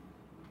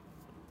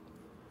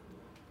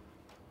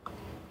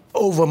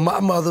over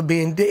my mother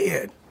being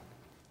dead.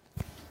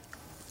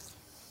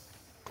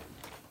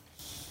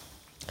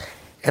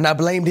 And I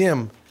blamed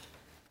him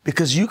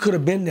because you could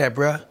have been there,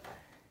 bruh,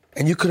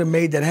 and you could have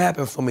made that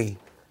happen for me.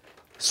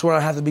 So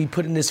I have to be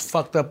put in this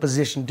fucked up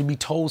position to be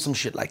told some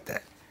shit like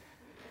that.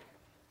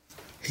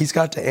 He's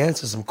got to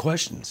answer some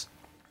questions.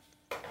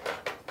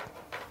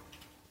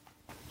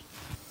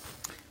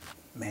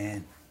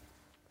 Man,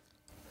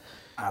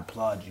 I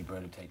applaud you,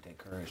 brother, to take that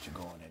courage to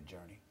go on that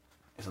journey.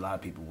 There's a lot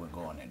of people who wouldn't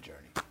go on that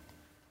journey. There's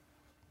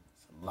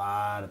a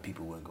lot of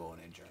people who wouldn't go on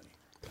that journey.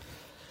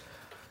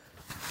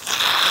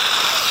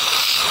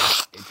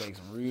 It takes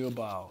some real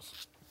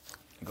balls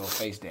to go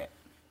face that.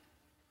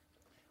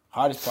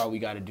 Hardest part we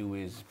got to do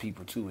is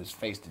people too is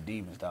face the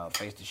demons, dog.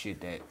 Face the shit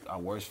that our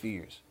worst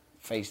fears.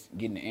 Face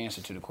getting the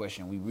answer to the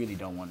question we really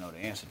don't want to know the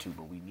answer to,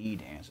 but we need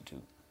the answer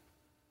to.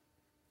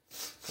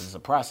 Because it's a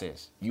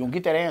process. You're going to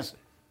get that answer.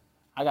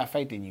 I got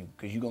faith in you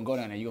because you're going to go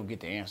down there, you're going to get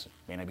the answer.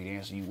 May not be the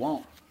answer you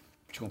want,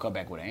 but you're going to come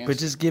back with an answer. But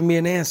just give me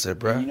an answer,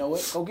 bro. And you know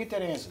what? Go get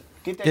that answer.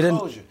 Get that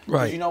closure. Right.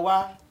 Because you know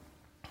why?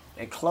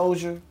 That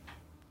closure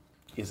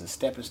is a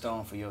stepping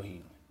stone for your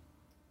healing.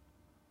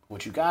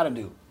 What you got to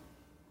do,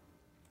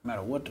 no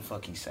matter what the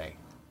fuck he say,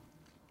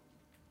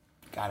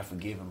 you got to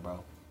forgive him,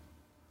 bro.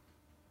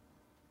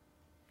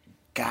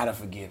 Gotta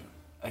forgive him.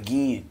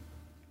 Again.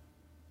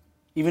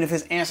 Even if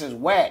his answer is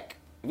whack.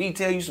 If he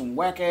tell you some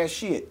whack ass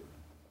shit.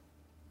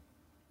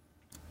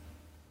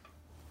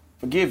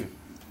 Forgive him.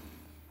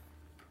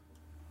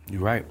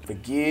 You're right.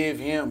 Forgive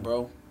him,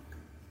 bro.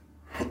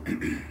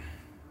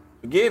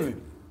 Forgive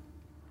him.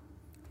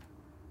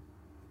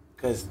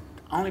 Because the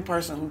only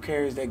person who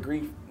carries that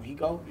grief when he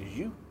go is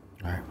you.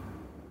 All right.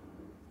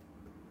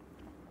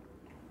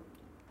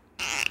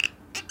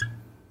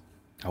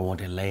 I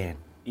want that land.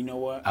 You know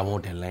what? I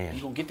want that land.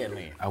 You gonna get that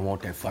land. I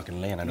want that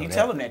fucking land. I know You that.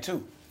 tell him that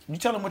too. You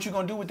tell him what you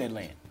gonna do with that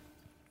land.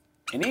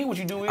 And then what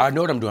you do is I know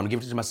what I'm doing. I'm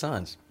giving it to my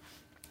sons.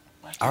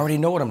 I already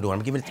know what I'm doing.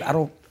 I'm giving it.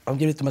 I'm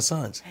giving it to my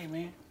sons. Hey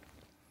man,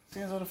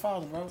 sins of the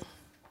father, bro.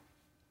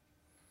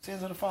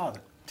 Sins of the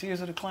father.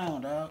 Tears of the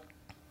clown, dog.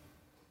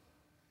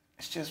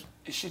 It's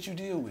shit you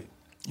deal with.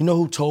 You know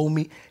who told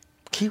me?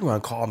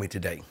 Keyron called me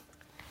today.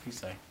 He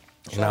say.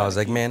 And I was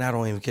like, man, I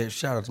don't even care.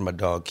 Shout out to my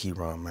dog,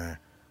 Keyron, man.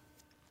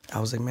 I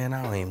was like, man,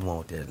 I don't even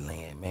want that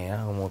land, man.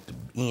 I don't want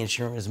the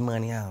insurance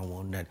money. I don't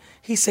want nothing.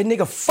 He said,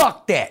 nigga,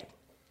 fuck that.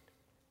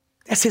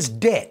 That's his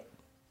debt.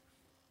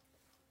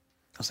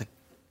 I was like,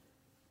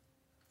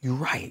 you're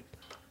right.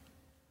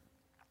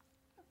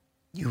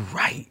 You're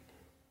right.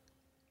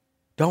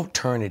 Don't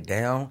turn it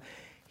down.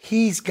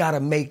 He's got to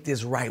make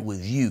this right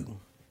with you.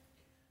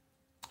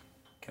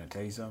 Can I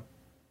tell you something?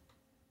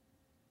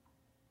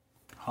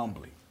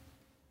 Humbly,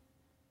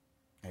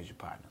 as your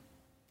partner.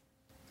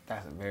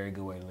 That's a very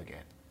good way to look at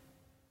it.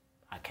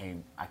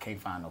 I can't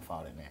find no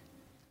fault in that.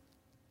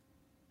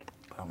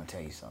 But I'm gonna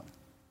tell you something.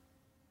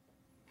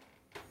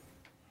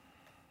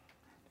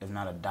 There's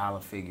not a dollar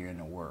figure in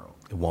the world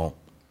It won't.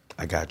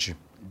 I got you.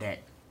 that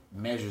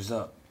measures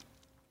up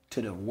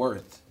to the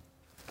worth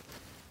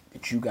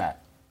that you got,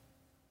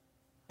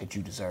 that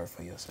you deserve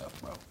for yourself,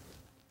 bro.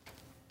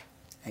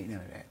 Ain't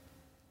none of that.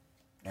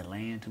 That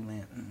land, two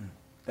land,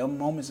 Them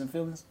moments and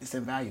feelings, it's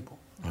invaluable.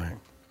 All right.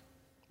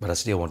 But I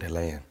still want that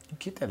land. You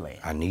get that land.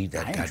 I need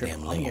that ain't goddamn tripping.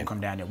 I'm land. gonna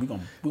come down there. We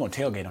gonna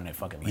tailgate on that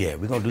fucking land. Yeah,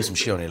 we're going to do some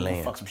shit on that We're gonna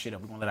land. fuck some shit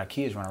up. We're gonna let our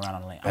kids run around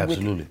on the land. I'm with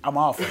you. Absolutely. I'm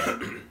all for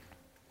that.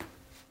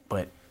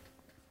 But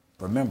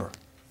remember,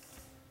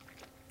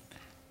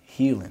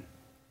 healing.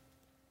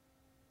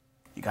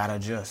 You gotta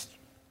adjust.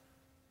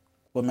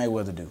 What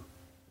Mayweather do?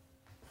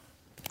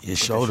 Your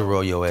shoulder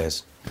roll your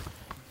ass.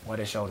 What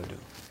that shoulder do?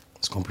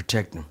 It's going to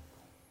protect him.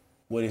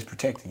 What is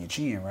protecting your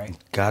chin, right?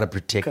 Got to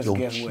protect Because your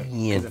guess what? Because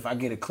chin. if I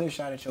get a clear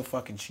shot at your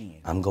fucking chin,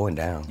 I'm going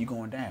down. you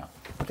going down.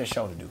 What that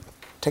shoulder do?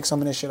 Take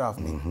some of that shit off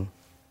me. Mm-hmm.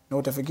 Know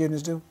what that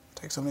forgiveness do?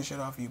 Take some of that shit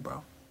off you,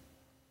 bro.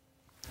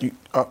 You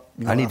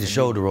I need to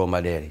shoulder roll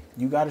my daddy.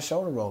 You got to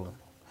shoulder roll him.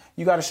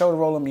 You got to shoulder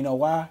roll him. You know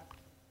why?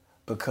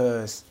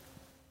 Because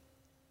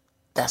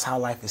that's how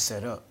life is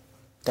set up.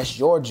 That's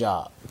your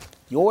job.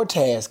 Your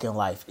task in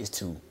life is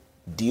to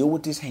deal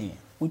with this hand.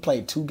 We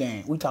played 2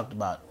 games. We talked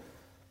about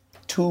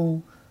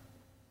 2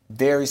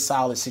 very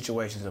solid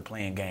situations of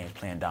playing games,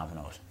 playing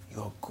dominoes.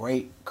 You're a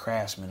great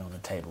craftsman on the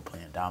table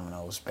playing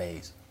dominoes,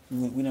 spades.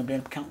 We done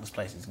been countless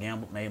places,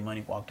 gambled, made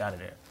money, walked out of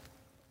there.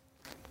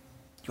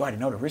 You already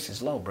know the risk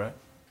is low, bruh.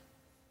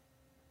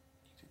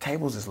 The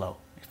tables is low.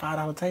 It's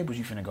 $5 tables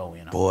you finna go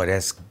in on. Boy,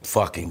 that's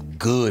fucking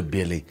good,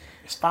 Billy.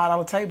 It's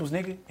 $5 tables,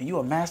 nigga, and you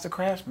a master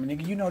craftsman,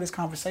 nigga. You know this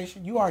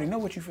conversation. You already know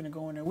what you finna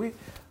go in there with.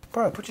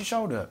 Bruh, put your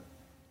shoulder up.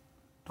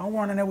 Don't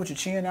run in there with your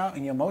chin out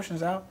and your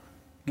emotions out.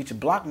 Get your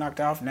block knocked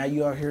off. Now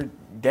you out here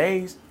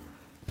dazed.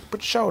 Put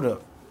your shoulder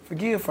up.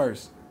 Forgive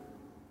first.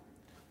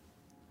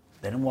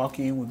 Let him walk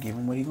in. We'll give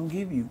him what he gonna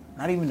give you.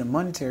 Not even the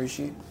monetary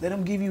shit. Let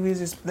him give you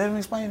let him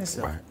explain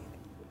himself. Right.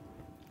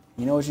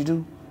 You know what you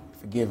do?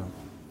 Forgive him.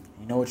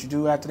 You know what you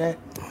do after that?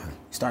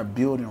 Start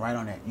building right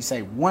on that. You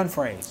say one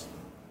phrase.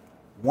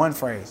 One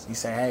phrase. You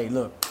say, hey,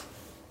 look.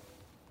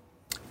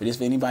 If it's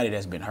for anybody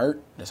that's been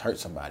hurt, that's hurt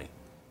somebody.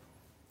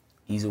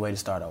 Easy way to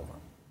start over.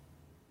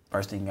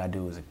 First thing you gotta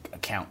do is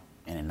account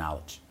and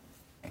acknowledge.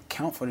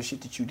 Account for the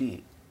shit that you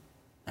did.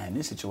 Now in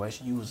this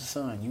situation, you was the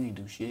son. You ain't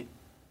do shit.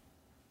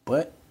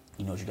 But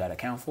you know what you gotta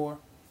account for?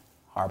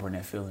 Harboring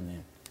that feeling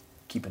and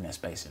keeping that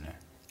space in there.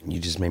 You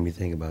just made me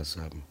think about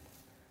something.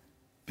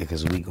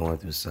 Because we going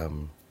through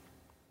something,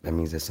 that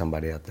means there's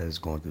somebody out there that's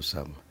going through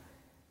something.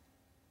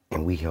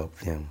 And we help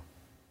them.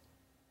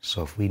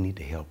 So if we need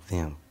to help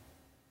them,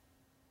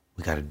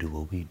 we gotta do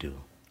what we do.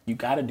 You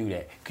gotta do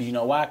that. Cause you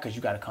know why? Cause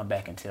you gotta come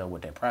back and tell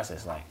what that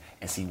process like.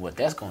 And see what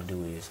that's gonna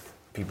do is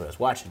people that's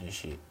watching this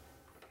shit,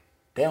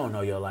 they don't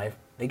know your life.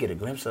 They get a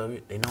glimpse of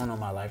it. They don't know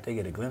my life. They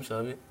get a glimpse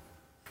of it.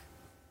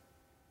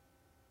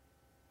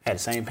 Had the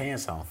same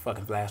pants on,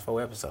 fucking last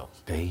 4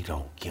 episodes. They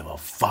don't give a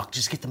fuck.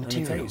 Just get the Let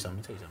me material. tell you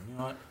something. You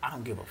know what? I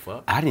don't give a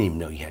fuck. I didn't even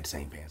know you had the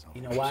same pants on.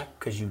 You know why?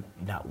 Because you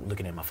not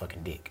looking at my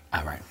fucking dick.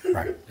 All right.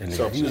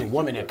 So if you was a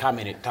woman that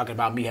commented talking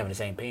about me having the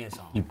same pants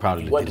on, You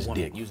probably you looked wasn't at a his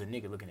woman. dick. You was a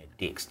nigga looking at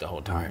dicks the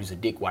whole time. Right. You was a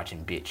dick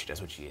watching bitch. That's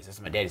what she is. That's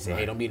what my daddy said.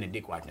 Hey, don't be in the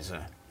dick watching,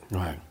 son.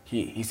 Right.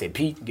 He said,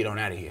 Pete, get on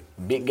out of here.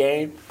 Big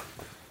game.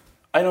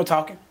 Ain't no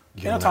talking.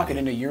 Ain't no talking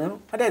in the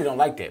urinal. My daddy don't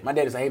like that. My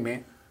daddy say, hey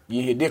man, you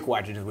in here dick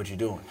watching is what you're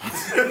doing.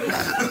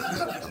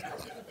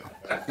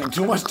 And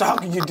too much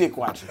talking, you dick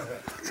watching.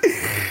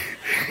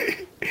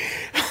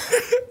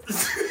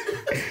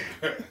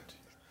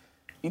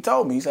 He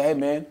told me, he said, hey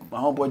man, my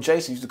homeboy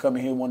Jason used to come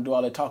in here and want to do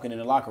all that talking in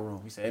the locker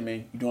room. He said, hey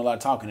man, you doing a lot of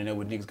talking in there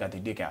when niggas got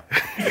their dick out.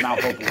 Your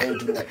mouth open way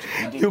too much.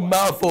 Your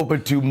mouth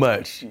open too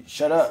much.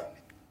 Shut up.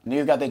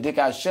 Niggas got their dick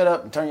out, shut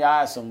up and turn your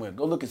eyes somewhere.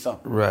 Go look at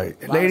something. Right.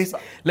 Ladies,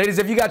 Ladies,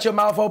 if you got your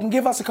mouth open,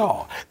 give us a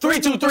call.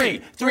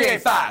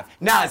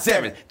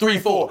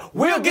 323-385-9734.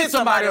 We'll get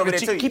somebody over there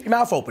to you. Keep your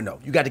mouth open, though.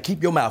 You got to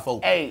keep your mouth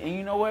open. Hey, and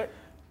you know what?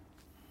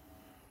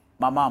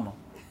 My mama.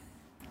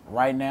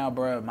 Right now,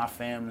 bro, my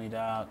family,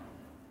 dog,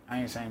 I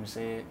ain't ashamed to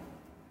say it.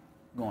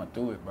 Going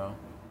through it, bro.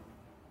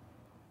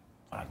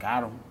 But I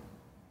got them.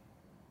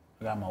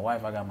 I got my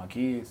wife, I got my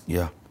kids.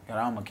 Yeah. I got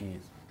all my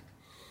kids.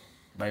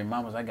 Baby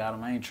mamas, I got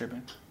them. I ain't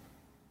tripping.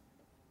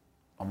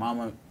 My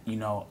mama, you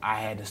know, I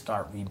had to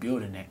start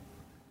rebuilding that.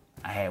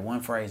 I had one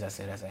phrase I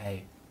said,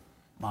 hey,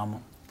 mama,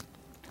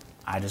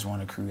 I just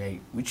want to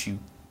create with you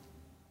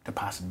the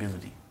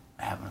possibility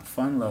of having a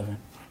fun-loving,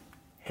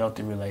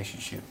 healthy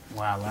relationship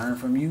where I learn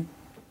from you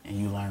and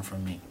you learn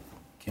from me.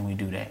 Can we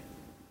do that?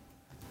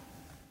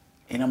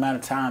 In no amount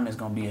of time, it's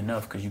going to be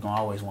enough because you're going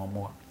to always want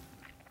more.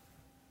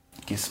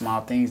 Get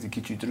small things to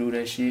get you through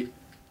that shit.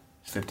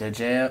 Slip that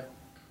jab.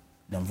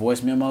 Them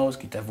voice memos,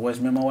 get that voice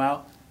memo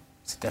out.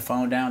 Sit that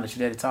phone down, let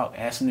your daddy talk.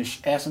 Ask him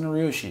the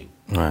real shit.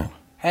 Right.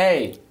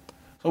 Hey,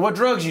 so what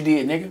drugs you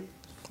did, nigga?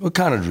 What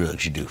kind of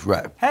drugs you do?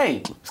 Right. Hey,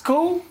 it's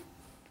cool.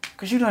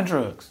 Because you done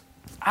drugs.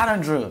 I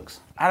done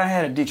drugs. I done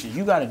had addictions.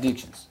 You got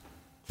addictions.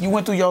 You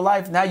went through your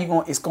life, now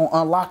it's going to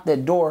unlock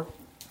that door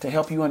to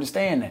help you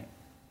understand that.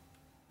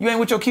 You ain't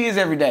with your kids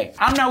every day.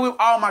 I'm not with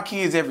all my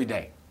kids every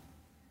day.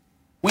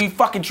 We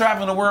fucking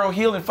traveling the world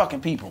healing fucking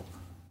people.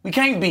 We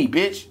can't be,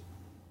 bitch.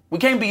 We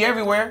can't be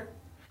everywhere.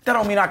 That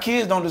don't mean our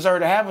kids don't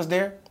deserve to have us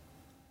there.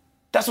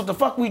 That's what the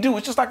fuck we do.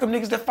 It's just like them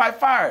niggas that fight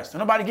fires.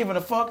 Nobody giving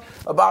a fuck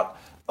about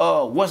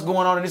what's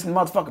going on in this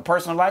motherfucking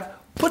personal life.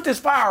 Put this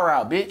fire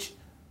out, bitch.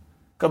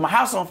 Cause my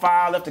house on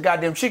fire, I left the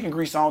goddamn chicken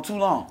grease on too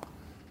long.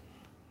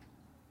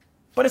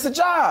 But it's a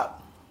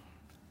job.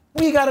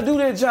 We gotta do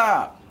that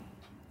job.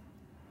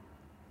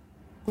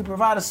 We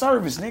provide a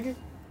service, nigga.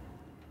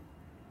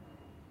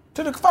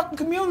 To the fucking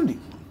community.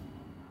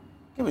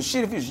 Give a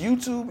shit if it's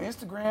YouTube,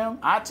 Instagram,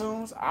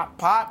 iTunes,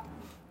 Pop.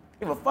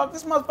 Give a fuck.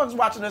 This motherfucker's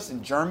watching us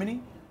in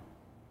Germany,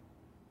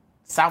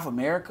 South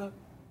America.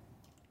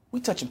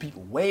 We touching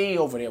people way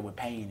over there with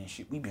pain and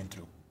shit we've been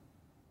through.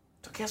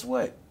 So guess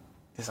what?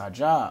 It's our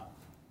job.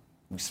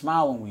 We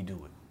smile when we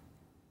do it.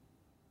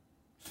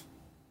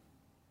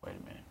 Wait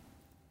a minute.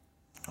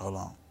 Hold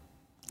on.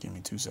 Give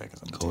me 2 seconds.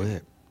 Go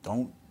ahead.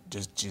 Don't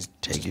just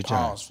Take your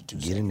pause time. for 2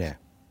 Get seconds. in there.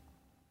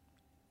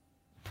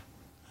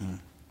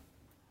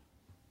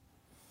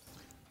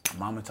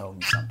 Mama told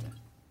me something.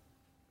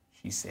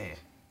 She said,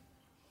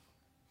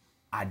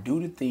 I do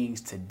the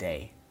things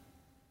today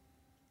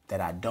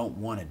that I don't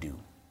want to do,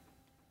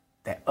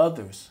 that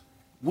others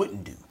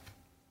wouldn't do,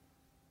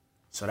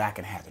 so that I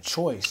can have a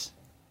choice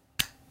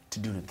to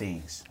do the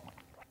things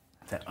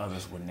that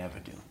others would never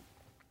do.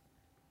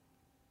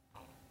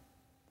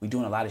 We're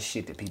doing a lot of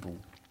shit that people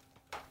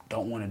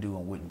don't want to do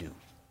and wouldn't do.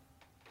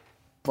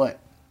 But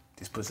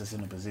this puts us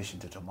in a position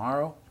to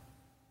tomorrow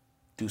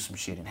do some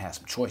shit and have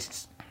some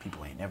choices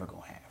people ain't never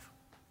gonna have.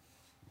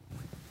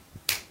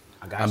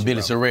 I got I'm you,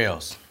 Billy bro.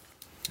 Sorrells.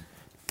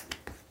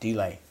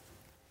 Delay.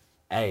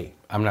 Hey,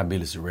 I'm not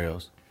Billy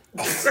Sorrells.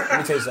 let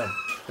me tell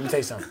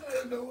you something.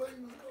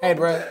 Hey,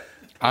 bro.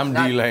 I'm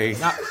D-Lay.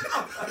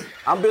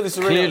 I'm Billy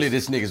Sorrells. Clearly,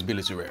 this nigga's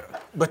Billy Sorrells.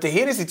 But the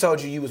Hennessy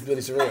told you was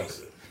Billy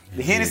Sorrells.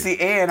 The Hennessy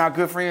and our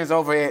good friends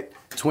over at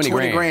 20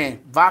 grand.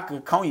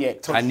 Vodka,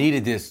 cognac. I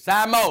needed this.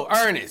 Simo,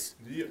 Ernest.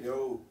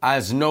 Yo.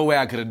 There's no way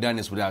I could have done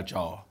this without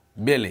y'all.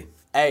 Billy,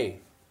 Hey,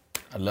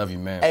 I love you,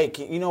 man. hey,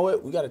 you know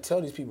what? We got to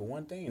tell these people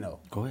one thing, though.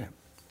 Go ahead.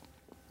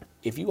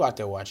 If you out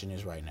there watching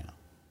this right now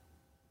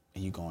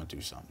and you going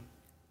through something,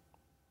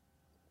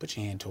 put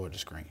your hand toward the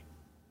screen.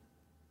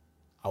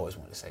 I always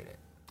want to say that.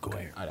 Go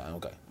ahead.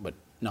 Okay. But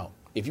no,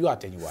 if you out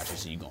there and you watch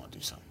this and you going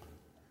through something,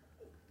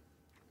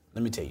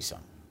 let me tell you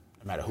something.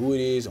 No matter who it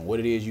is and what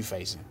it is you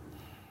facing,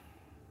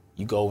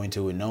 you go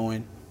into it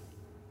knowing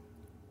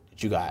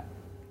that you got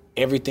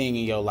everything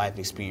in your life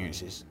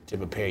experiences to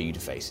prepare you to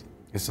face it.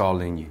 It's all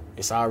in you.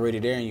 It's already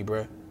there in you,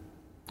 bruh.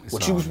 It's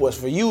all in What's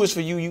for you is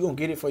for you. You gonna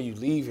get it before you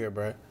leave here,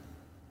 bruh.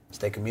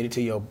 Stay committed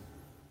to your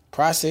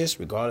process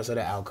regardless of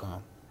the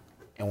outcome.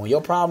 And when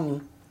your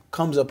problem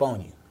comes up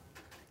on you,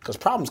 because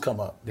problems come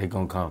up. They're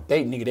going to come.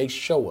 They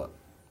show up.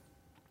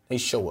 They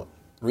show up.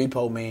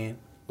 Repo man,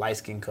 lights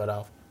getting cut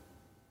off.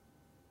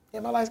 Yeah,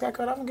 my lights got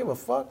cut off. I don't give a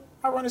fuck.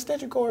 I run a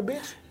extension cord,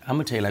 bitch. I'm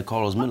going to tell you like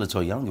Carlos Miller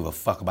told you, I don't give a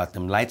fuck about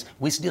them lights.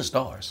 We still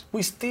stars.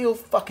 We still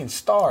fucking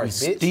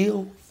stars, We bitch.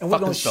 still and we're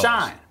gonna fucking stars.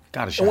 shine.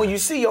 Gotta shine. And when you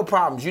see your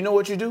problems, you know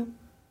what you do?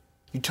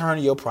 You turn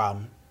to your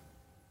problem.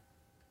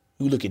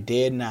 You look it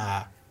dead in the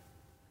eye,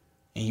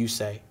 and you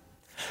say,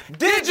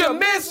 Did you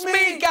miss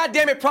me? God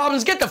damn it,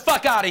 problems. Get the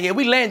fuck out of here.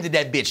 We landed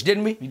that bitch,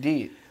 didn't we? "You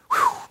did."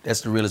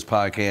 That's the realest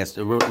podcast,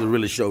 the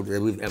realest show that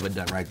we've ever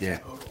done right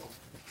there.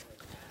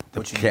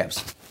 The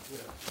caps.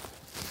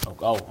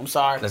 Oh, I'm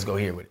sorry. Let's go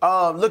here with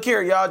it. Look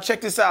here, y'all. Check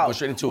this out. Go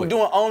straight into We're it.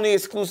 doing only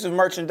exclusive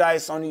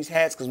merchandise on these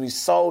hats because we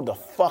sold the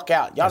fuck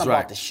out. Y'all That's done right.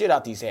 bought the shit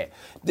out these hats.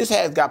 This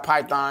hat's got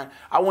Python.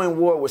 I went and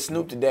wore it with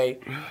Snoop today.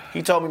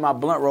 He told me my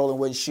blunt rolling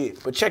wasn't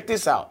shit. But check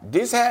this out.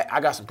 This hat,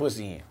 I got some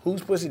pussy in.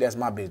 Whose pussy? That's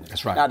my business.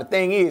 That's right. Now, the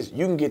thing is,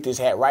 you can get this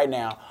hat right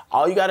now.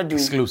 All you got to do.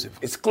 Exclusive.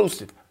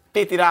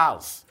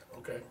 $50.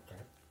 Okay.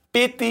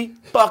 50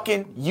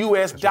 fucking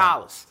US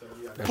dollars.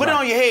 Put it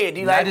on your head,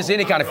 D. Not Like, just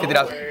any kind of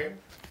 $50.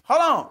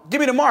 hold on. Give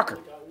me the marker.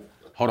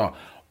 Hold on.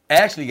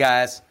 Actually,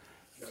 guys,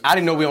 I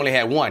didn't know we only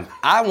had one.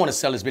 I want to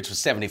sell this bitch for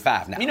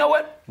 75 now. You know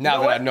what? Now You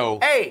know that what? I know.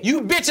 Hey.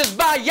 You bitches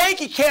buy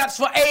Yankee caps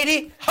for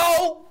 80,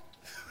 ho!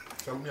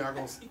 Tell me I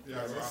gonna. Yeah,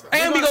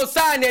 And we gonna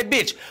sign that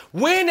bitch.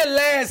 When the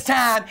last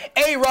time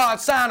A-Rod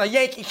signed a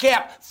Yankee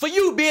cap for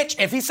you, bitch?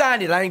 If he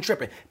signed it, I ain't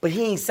tripping. But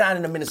he ain't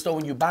signing them in the store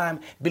when you buy them.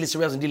 Billy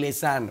Sorrells and D ain't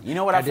signing them. You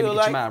know what I Goddamn, feel get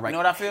your like? mind right. You know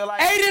what I feel like?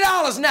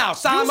 $80 now, You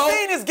Simo.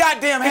 seen this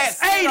goddamn hat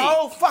It's 80. the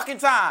whole fucking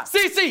time.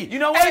 CC, You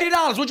know what?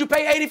 $80. Would you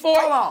pay 80 for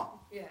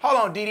it? Hold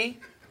on, Didi.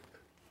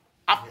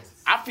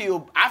 I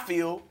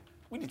feel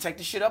we need to take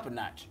this shit up a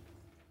notch.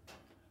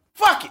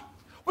 Fuck it.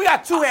 We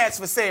got two hats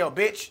for sale,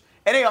 bitch.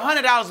 And they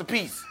 $100 a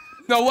piece.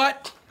 You know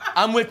what?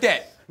 I'm with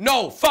that.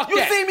 No, fuck You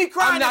that. see me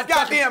crying I'm in not this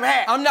goddamn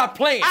hat. I'm not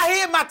playing. I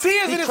hid my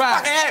tears He in this cried.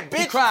 fucking hat, bitch.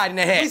 He cried in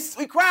the hat.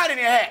 We cried in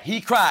the hat.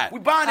 He cried. We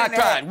bonded I in the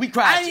cried. hat. We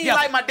cried I didn't even together.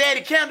 like my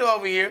daddy candle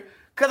over here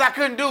because I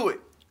couldn't do it.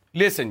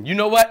 Listen, you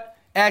know what?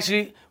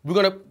 Actually, this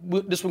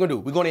what we're gonna do.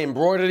 We're gonna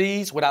embroider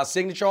these with our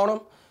signature on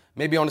them.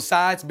 Maybe on the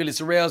sides, Billy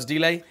Sorrells,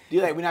 D-Lay.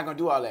 D-Lay, we're not gonna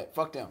do all that.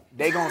 Fuck them.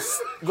 They gonna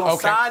Okay.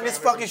 sign this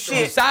fucking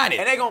shit. Sign it.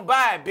 And they gonna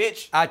buy it,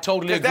 bitch. I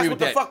totally 'Cause agree that's with what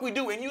that. the fuck we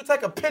do. And you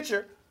take a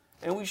picture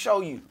and we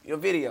show you your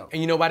video.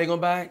 And you know why they're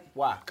gonna buy it?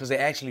 Why? Because they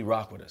actually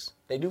rock with us.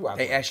 They do rock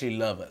They with us. actually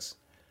love us.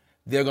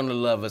 They're gonna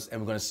love us,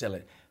 and we're gonna sell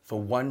it for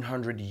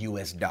 $100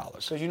 US.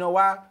 Because you know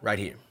why? Right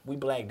here. We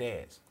black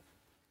dads.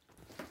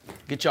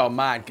 Get y'all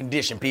mind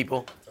condition,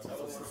 people.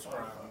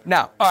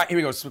 Now, all right, here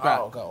we go.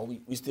 Subscribe. Oh,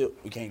 okay.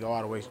 We can't go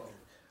all the way.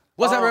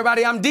 What's up,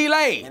 everybody? I'm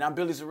D-Lay. And I'm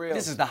Billy Sorrells.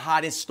 This is the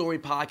hottest story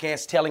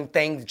podcast telling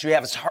things that you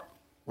haven't heard.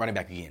 Running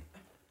back again.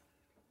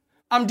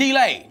 I'm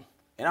D-Lay.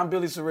 And I'm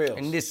Billy Sorrells.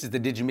 And this is the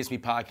Did You Miss Me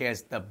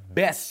podcast, the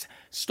best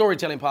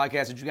storytelling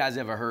podcast that you guys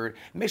ever heard.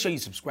 Make sure you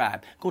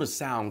subscribe. Go to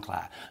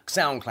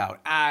SoundCloud,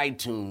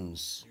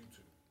 iTunes,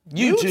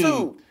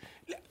 YouTube.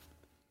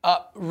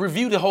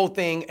 Review the whole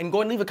thing and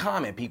go and leave a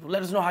comment, people.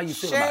 Let us know how you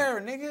feel Share,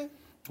 about it. nigga.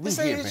 We This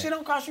here, ain't man. shit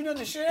don't cost you nothing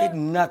to share. It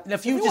nothing.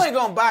 If you If you just, ain't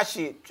gonna buy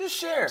shit, just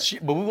share.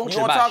 But we want you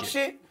to wanna buy talk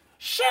shit.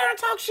 Share and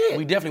talk shit.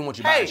 We definitely want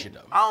you to buy hey, shit,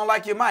 though. I don't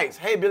like your mics.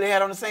 Hey, Billy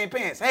had on the same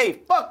pants. Hey,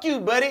 fuck you,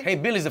 buddy. Hey,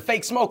 Billy's a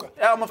fake smoker.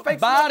 I'm a fake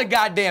Buy smoker. the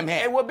goddamn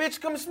hat. Hey, well, bitch,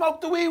 come and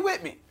smoke the weed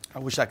with me. I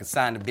wish I could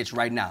sign the bitch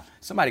right now.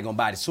 Somebody gonna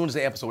buy it. As soon as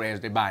the episode airs,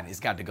 they're buying it. It's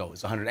got to go.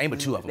 It's 100. Ain't but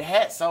two of The them.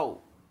 hat sold.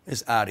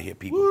 It's out of here,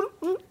 people.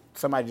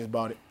 Somebody just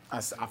bought it. I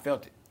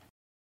felt it.